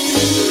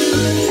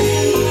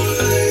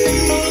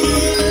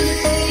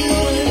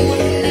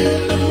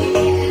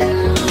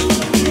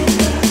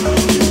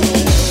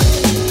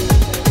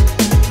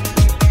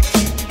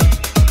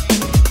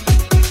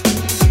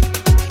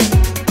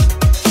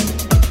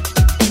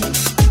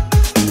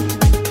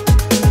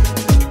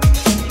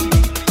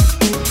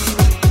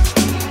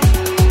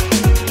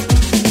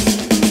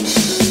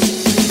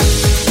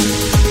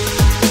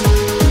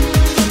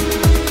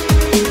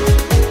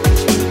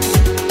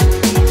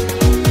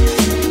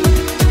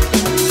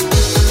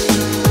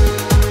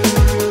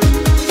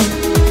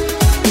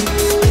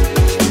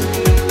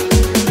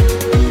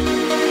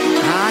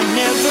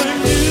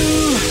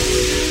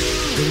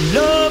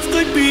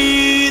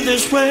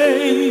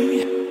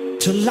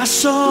 Till I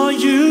saw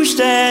you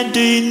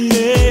standing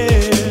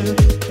there,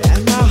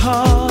 and my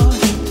heart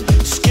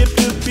skipped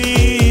a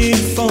beat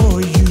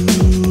for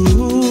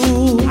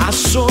you. I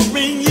saw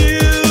in you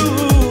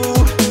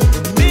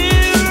the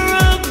mirror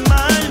of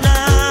my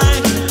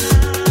life.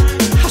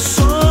 I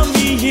saw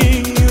me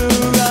in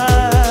your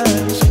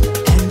eyes,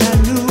 and I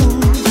knew,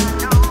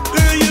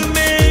 girl, you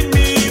made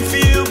me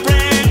feel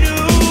brand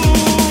new.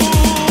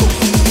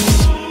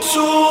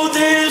 So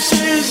this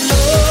is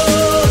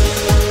love.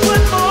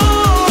 What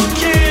more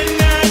can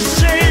I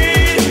say?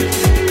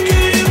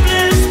 Could you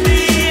bless me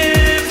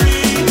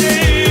every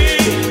day?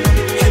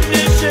 And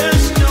there's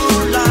just no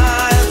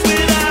life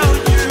without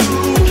you,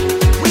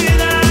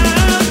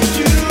 without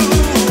you.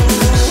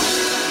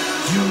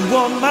 You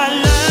are my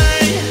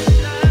light,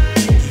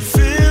 you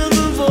fill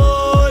the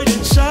void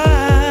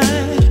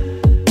inside.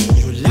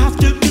 Your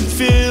laughter can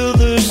fill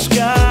the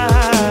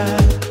sky,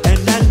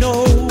 and I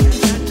know,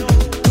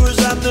 'cause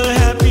I'm the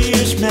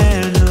happiest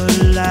man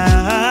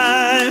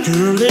alive.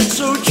 Girl, it's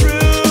so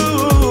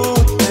true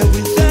that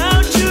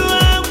without you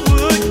I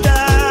would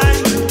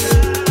die.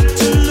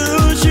 To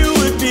lose you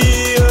would be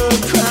a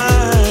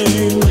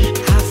crime.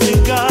 I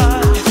thank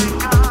God,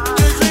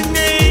 'cause an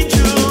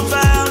angel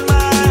found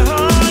my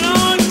heart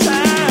on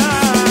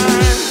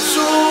time.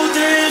 So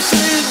this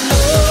is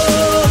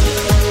love.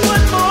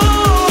 What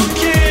more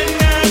can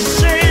I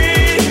say?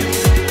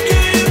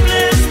 Could you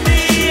bless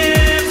me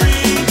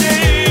every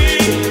day?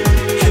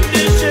 And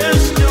there's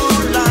just no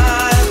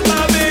life,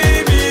 my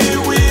baby,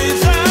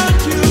 without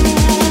you.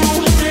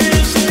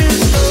 This is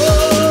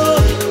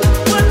love.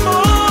 What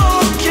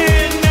more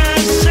can I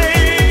say?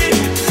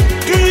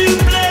 Could you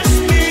bless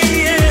me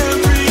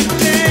every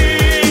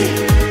day?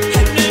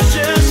 And there's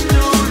just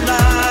no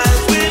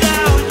life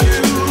without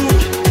you,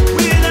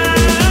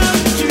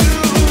 without you,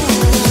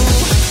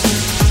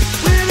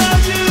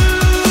 without you.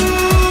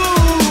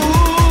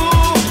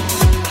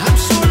 I'm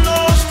so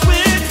lost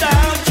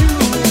without you.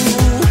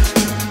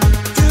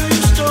 Girl,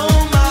 you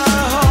stole my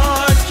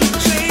heart, you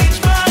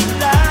changed my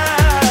life.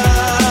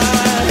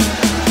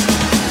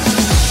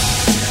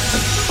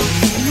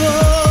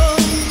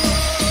 Love,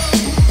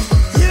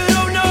 you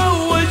don't know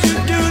what you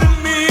do to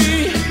me.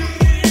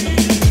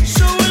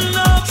 So in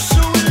love,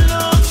 so in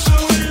love, so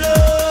in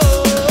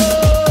love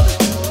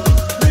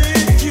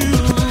with you.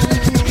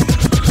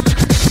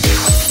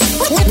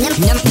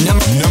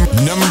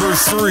 Number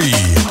 3.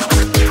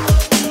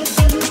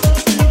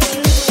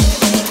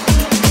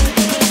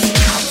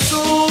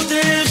 So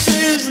this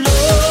is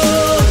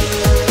love.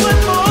 What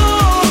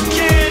more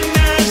can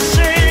I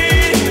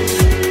say?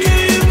 Could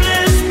you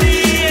bless me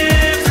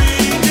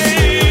every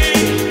day?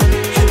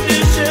 And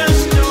there's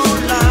just no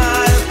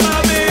life, my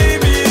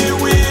baby,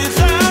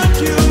 without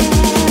you.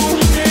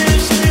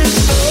 This is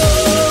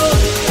love.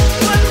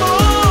 What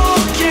more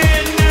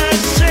can I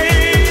say?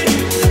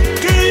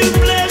 Could you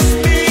bless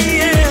me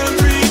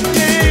every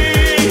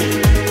day?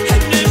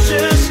 And there's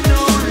just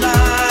no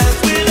life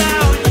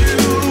without you,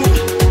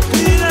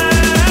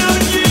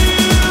 without you.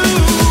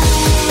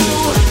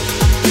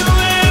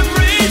 You're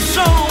every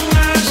song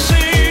I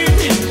sing.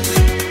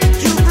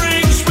 You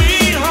bring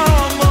sweet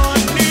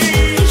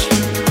harmonies,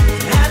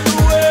 and the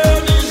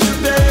world is a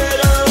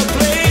better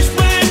place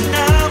when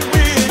I'm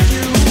with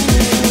you.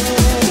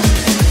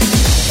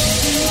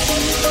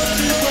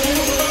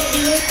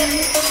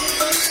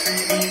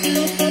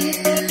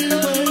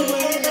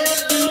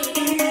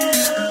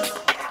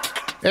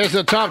 It's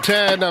the top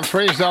 10 of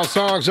freestyle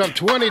songs of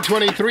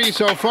 2023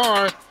 so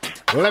far.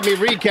 Let me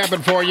recap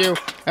it for you.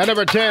 At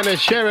number 10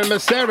 is Sharon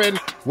Masserin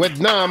with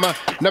Numb.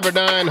 Number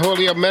 9,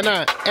 Julio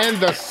Mena and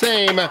The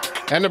Same.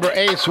 At number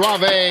 8,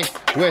 Suave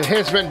with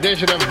his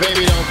rendition of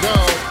Baby Don't Go.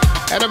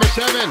 At number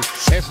 7,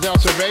 it's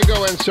Nelson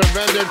Rego and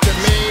Surrender to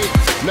Me.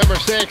 Number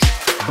 6,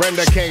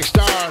 Brenda K.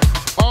 Starr,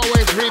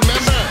 Always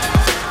Remember,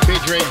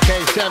 featuring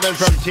K7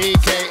 from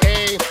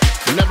TKA.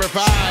 Number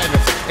 5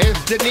 is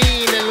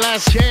Deneen and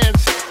Last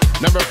Chance.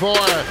 Number 4,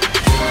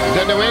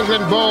 the New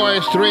England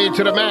Boys, 3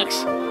 to the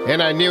Max,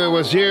 and I Knew It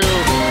Was You.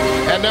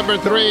 At number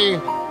 3,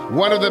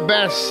 one of the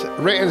best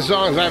written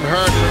songs I've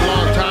heard in a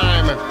long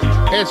time.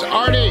 It's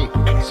Artie,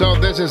 So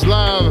This Is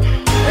Love.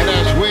 And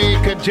as we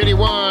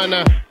continue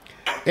on,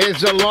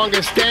 it's the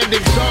longest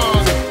standing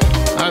song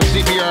on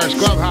CPR's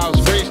Clubhouse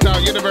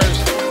Freestyle Universe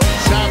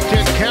Top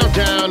 10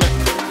 Countdown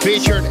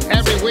featured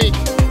every week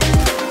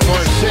for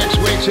 6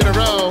 weeks in a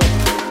row.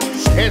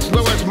 It's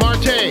Louis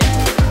Marte.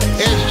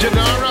 It's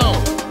Gennaro.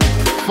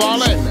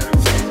 Fallen.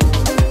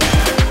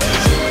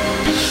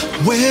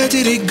 Where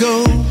did it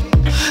go?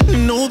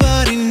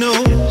 Nobody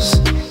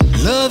knows.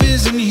 Love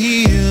isn't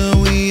here,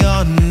 we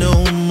are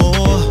no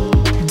more.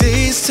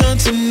 Days turn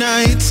to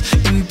nights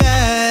and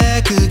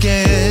back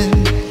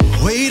again,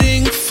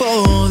 waiting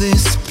for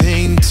this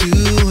pain to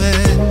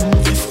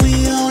end. If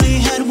we only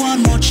had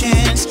one more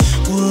chance,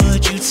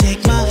 would you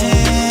take my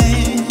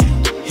hand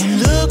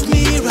and look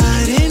me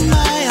right in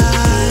my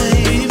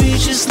eye? Baby,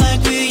 just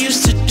like we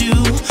used to do.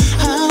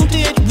 How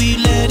did we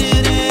let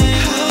it end?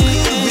 How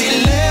could we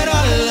let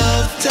our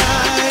love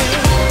die?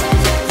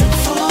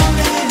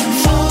 Falling,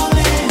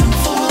 falling,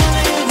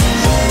 falling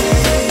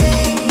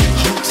away.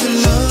 Hope to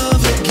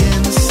love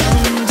again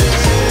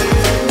someday.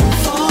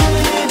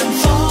 Falling,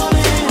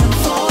 falling,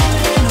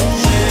 falling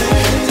away.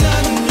 And I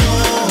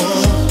know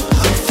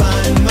I'll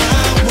find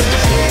my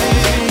way.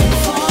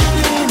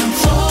 Falling,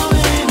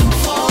 falling,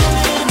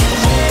 falling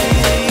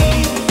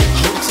away.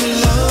 Hope to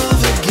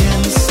love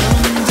again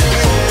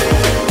someday.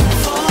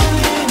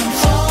 Falling,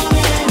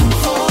 falling,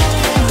 falling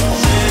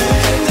away.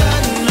 And I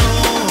know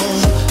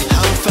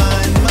I'll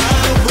find my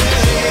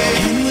way.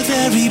 And with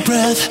every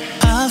breath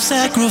I've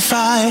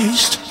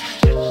sacrificed,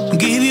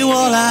 gave you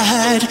all I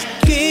had,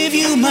 gave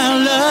you my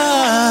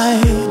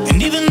life.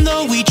 And even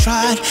though we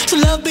tried to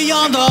love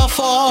beyond our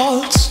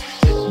faults,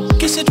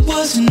 guess it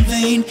was in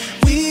vain,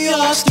 we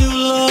are still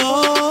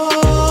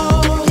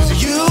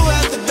lost. You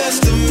had the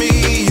best of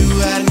me, you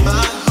had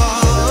my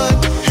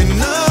heart,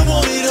 and I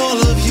wanted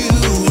all of you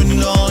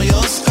and all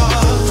your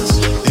scars.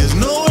 There's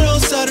nowhere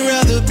else I'd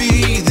rather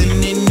be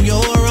than in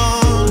your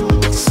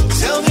arms.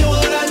 Tell me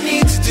what I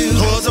need to do,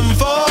 'cause I'm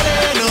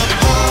falling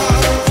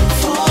apart.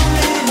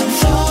 Falling,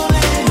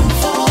 falling,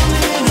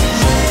 falling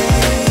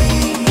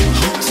away.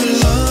 Hope to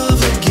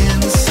love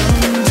again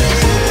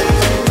someday.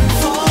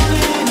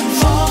 Falling,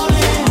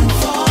 falling,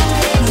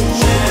 falling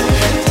away.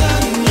 And I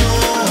know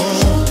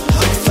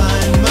I'll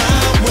find my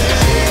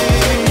way.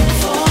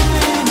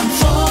 Falling,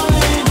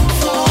 falling,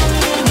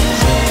 falling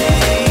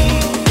away.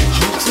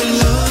 Hope to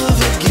love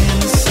again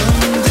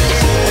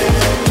someday.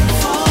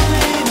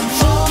 Falling,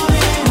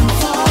 falling,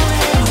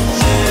 falling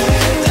away.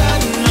 And I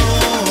know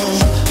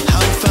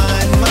I'll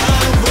find my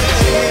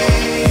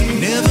way.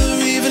 Never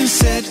even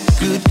said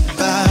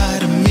goodbye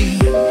to me.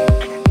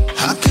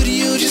 How could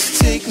you just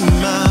take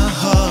my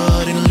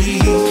heart and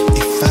leave?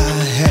 If I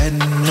had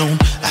known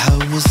I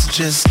was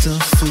just a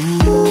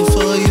fool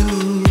for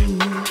you,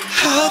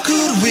 how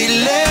could we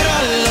let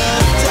our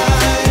love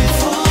die?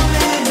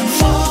 Falling,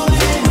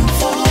 falling,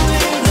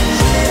 falling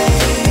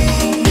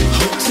away.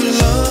 Hope to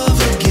love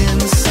again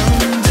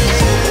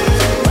someday.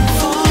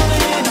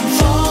 Falling,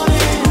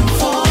 falling,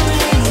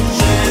 falling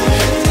away.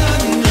 And I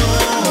know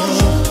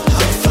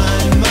I'll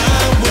find my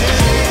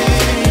way.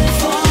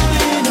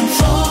 Falling,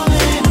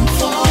 falling,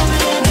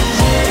 falling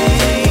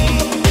away.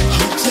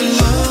 Hope to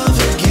love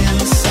again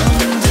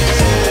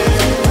someday.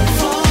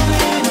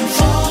 Falling,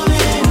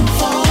 falling,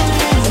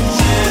 falling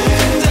away.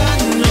 And I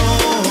know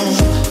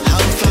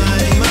I'll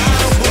find my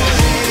way.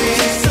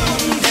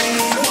 Someday,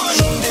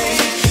 one day,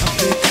 I'll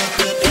pick up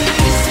the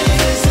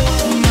pieces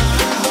of my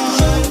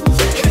heart.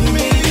 And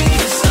maybe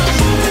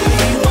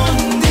someday,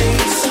 one day,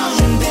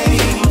 someday,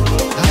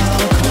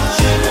 I'll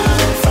climb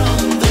out from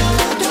the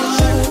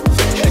dark.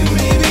 And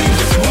maybe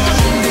just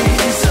one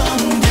day,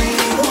 someday,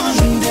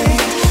 one day,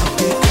 I'll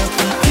pick up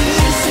the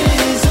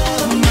pieces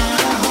of my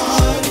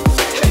heart.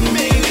 And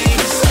maybe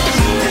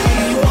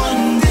someday,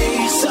 one day,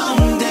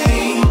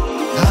 someday,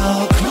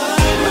 I'll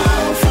climb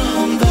out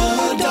from the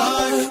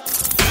dark.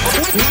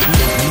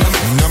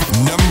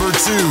 Number 2.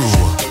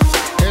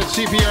 It's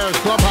CPR's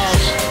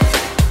Clubhouse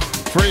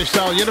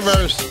Freestyle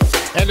Universe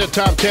and the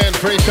top 10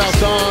 freestyle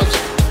songs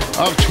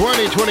of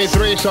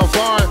 2023 so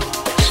far.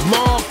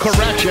 Small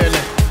correction.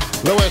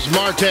 Louis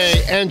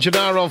Marte and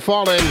Gennaro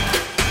Fallen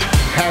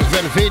has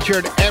been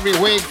featured every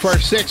week for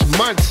 6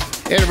 months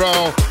in a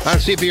row on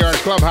CPR's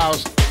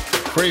Clubhouse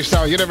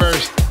Freestyle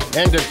Universe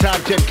and the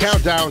top 10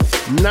 countdown.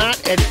 Not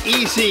an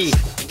easy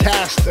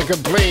task to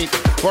complete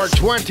for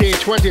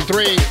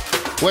 2023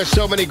 with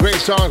so many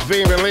great songs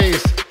being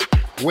released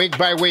week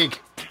by week.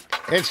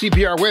 It's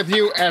CPR with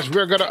you as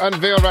we're going to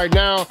unveil right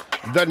now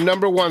the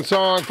number 1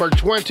 song for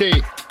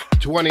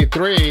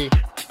 2023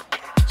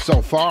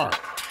 so far.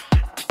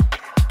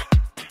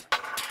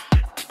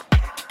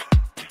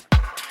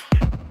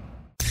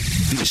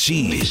 This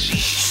is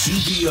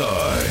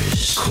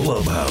CPR's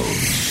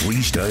Clubhouse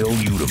Freestyle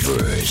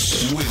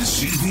Universe with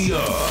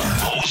CPR,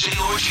 Jose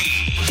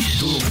Ortiz,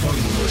 the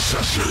Bundle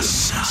Assassin,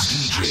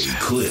 DJ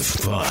Cliff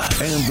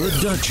Pot, and the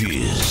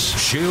Duchess,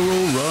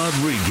 Cheryl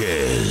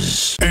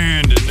Rodriguez.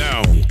 And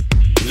now,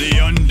 the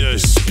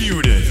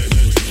undisputed,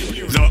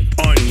 the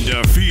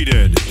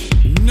undefeated,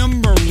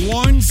 number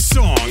 1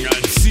 song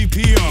on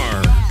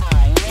CPR.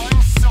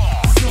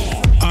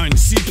 On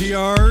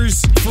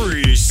CPR's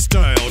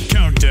Freestyle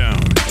Countdown.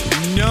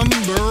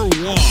 Number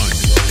 1.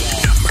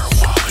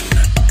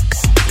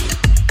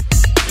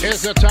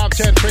 is the top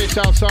 10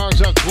 freestyle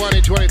songs of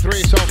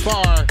 2023 so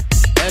far.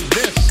 And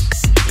this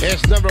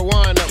is number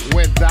one,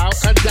 without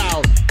a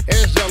doubt,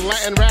 is the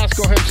Latin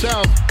rascal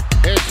himself.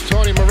 It's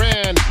Tony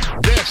Moran.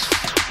 This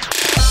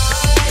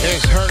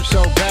is Hurt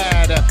So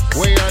Bad.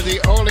 We are the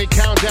only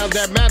countdown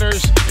that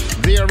matters.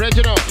 The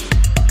original,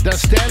 the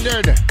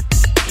standard,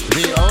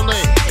 the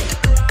only.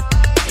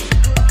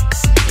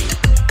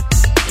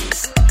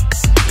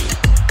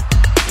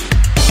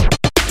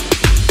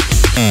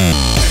 And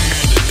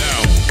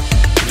now,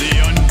 the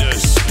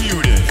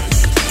undisputed,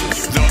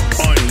 the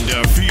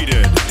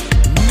undefeated,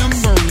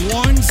 number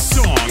one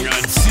song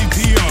on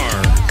CPR.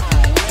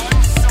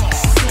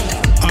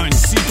 On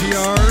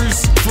CPR's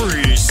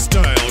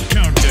Freestyle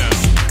Countdown.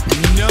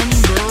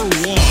 Number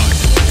one.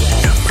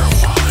 Number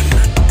one.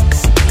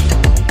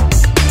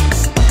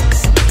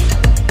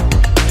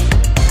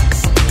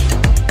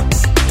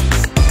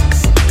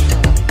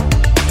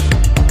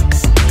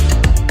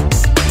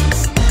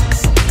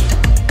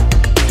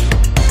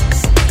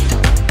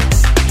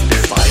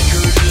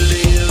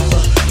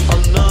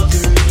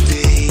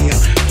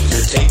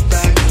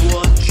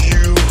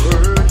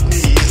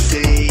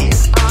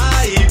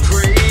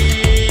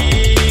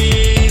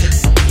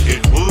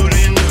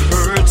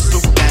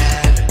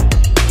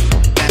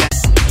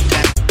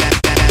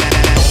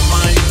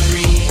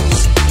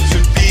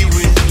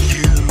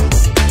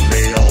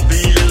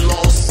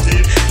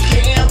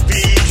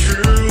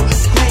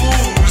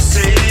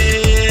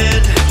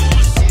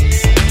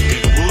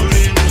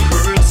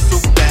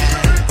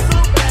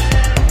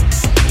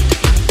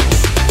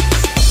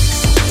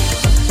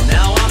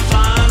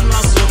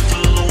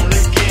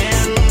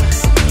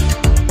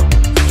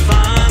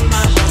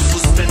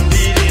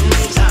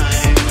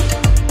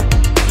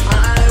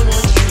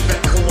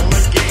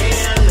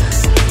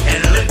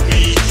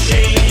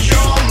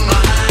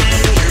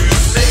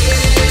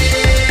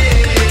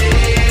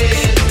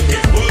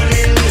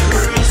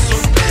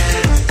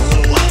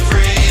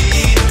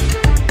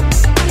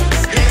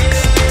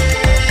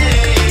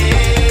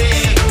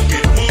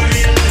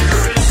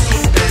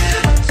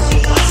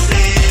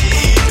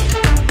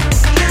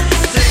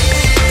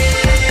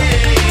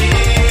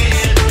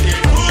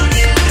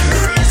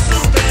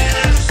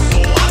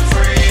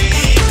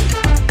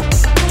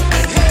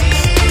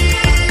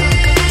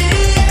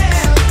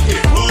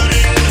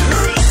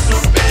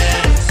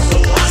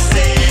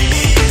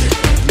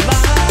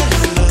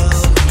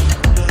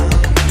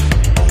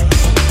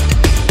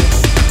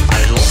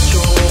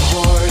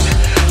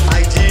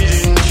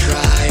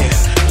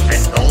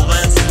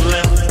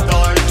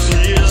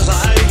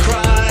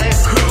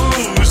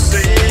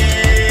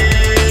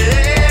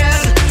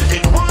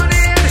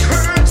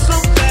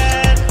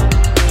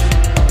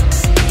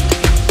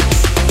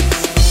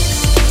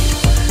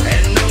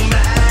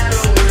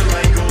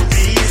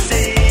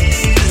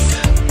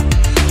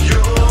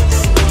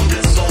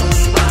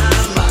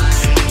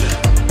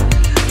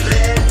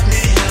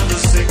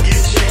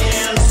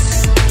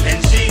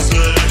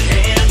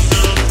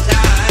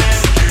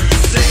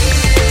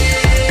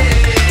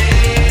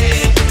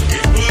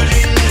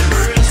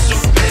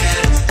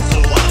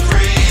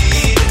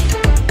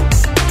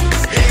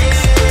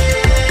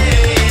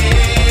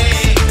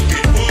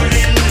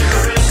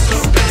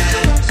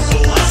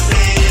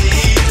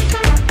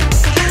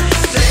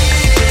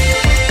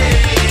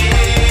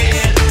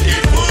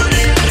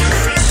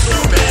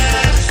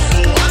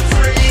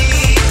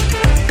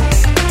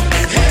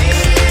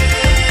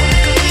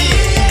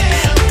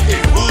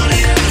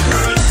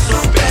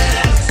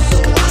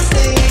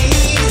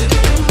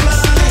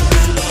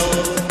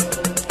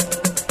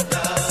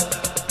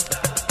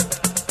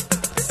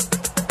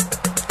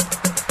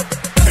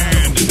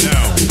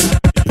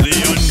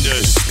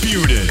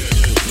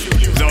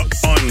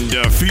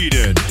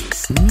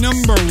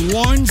 Number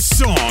one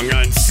song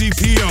on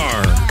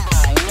CPR.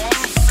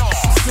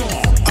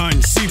 On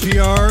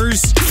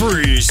CPR's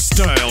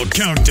Freestyle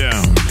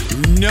Countdown.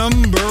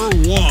 Number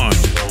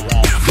one.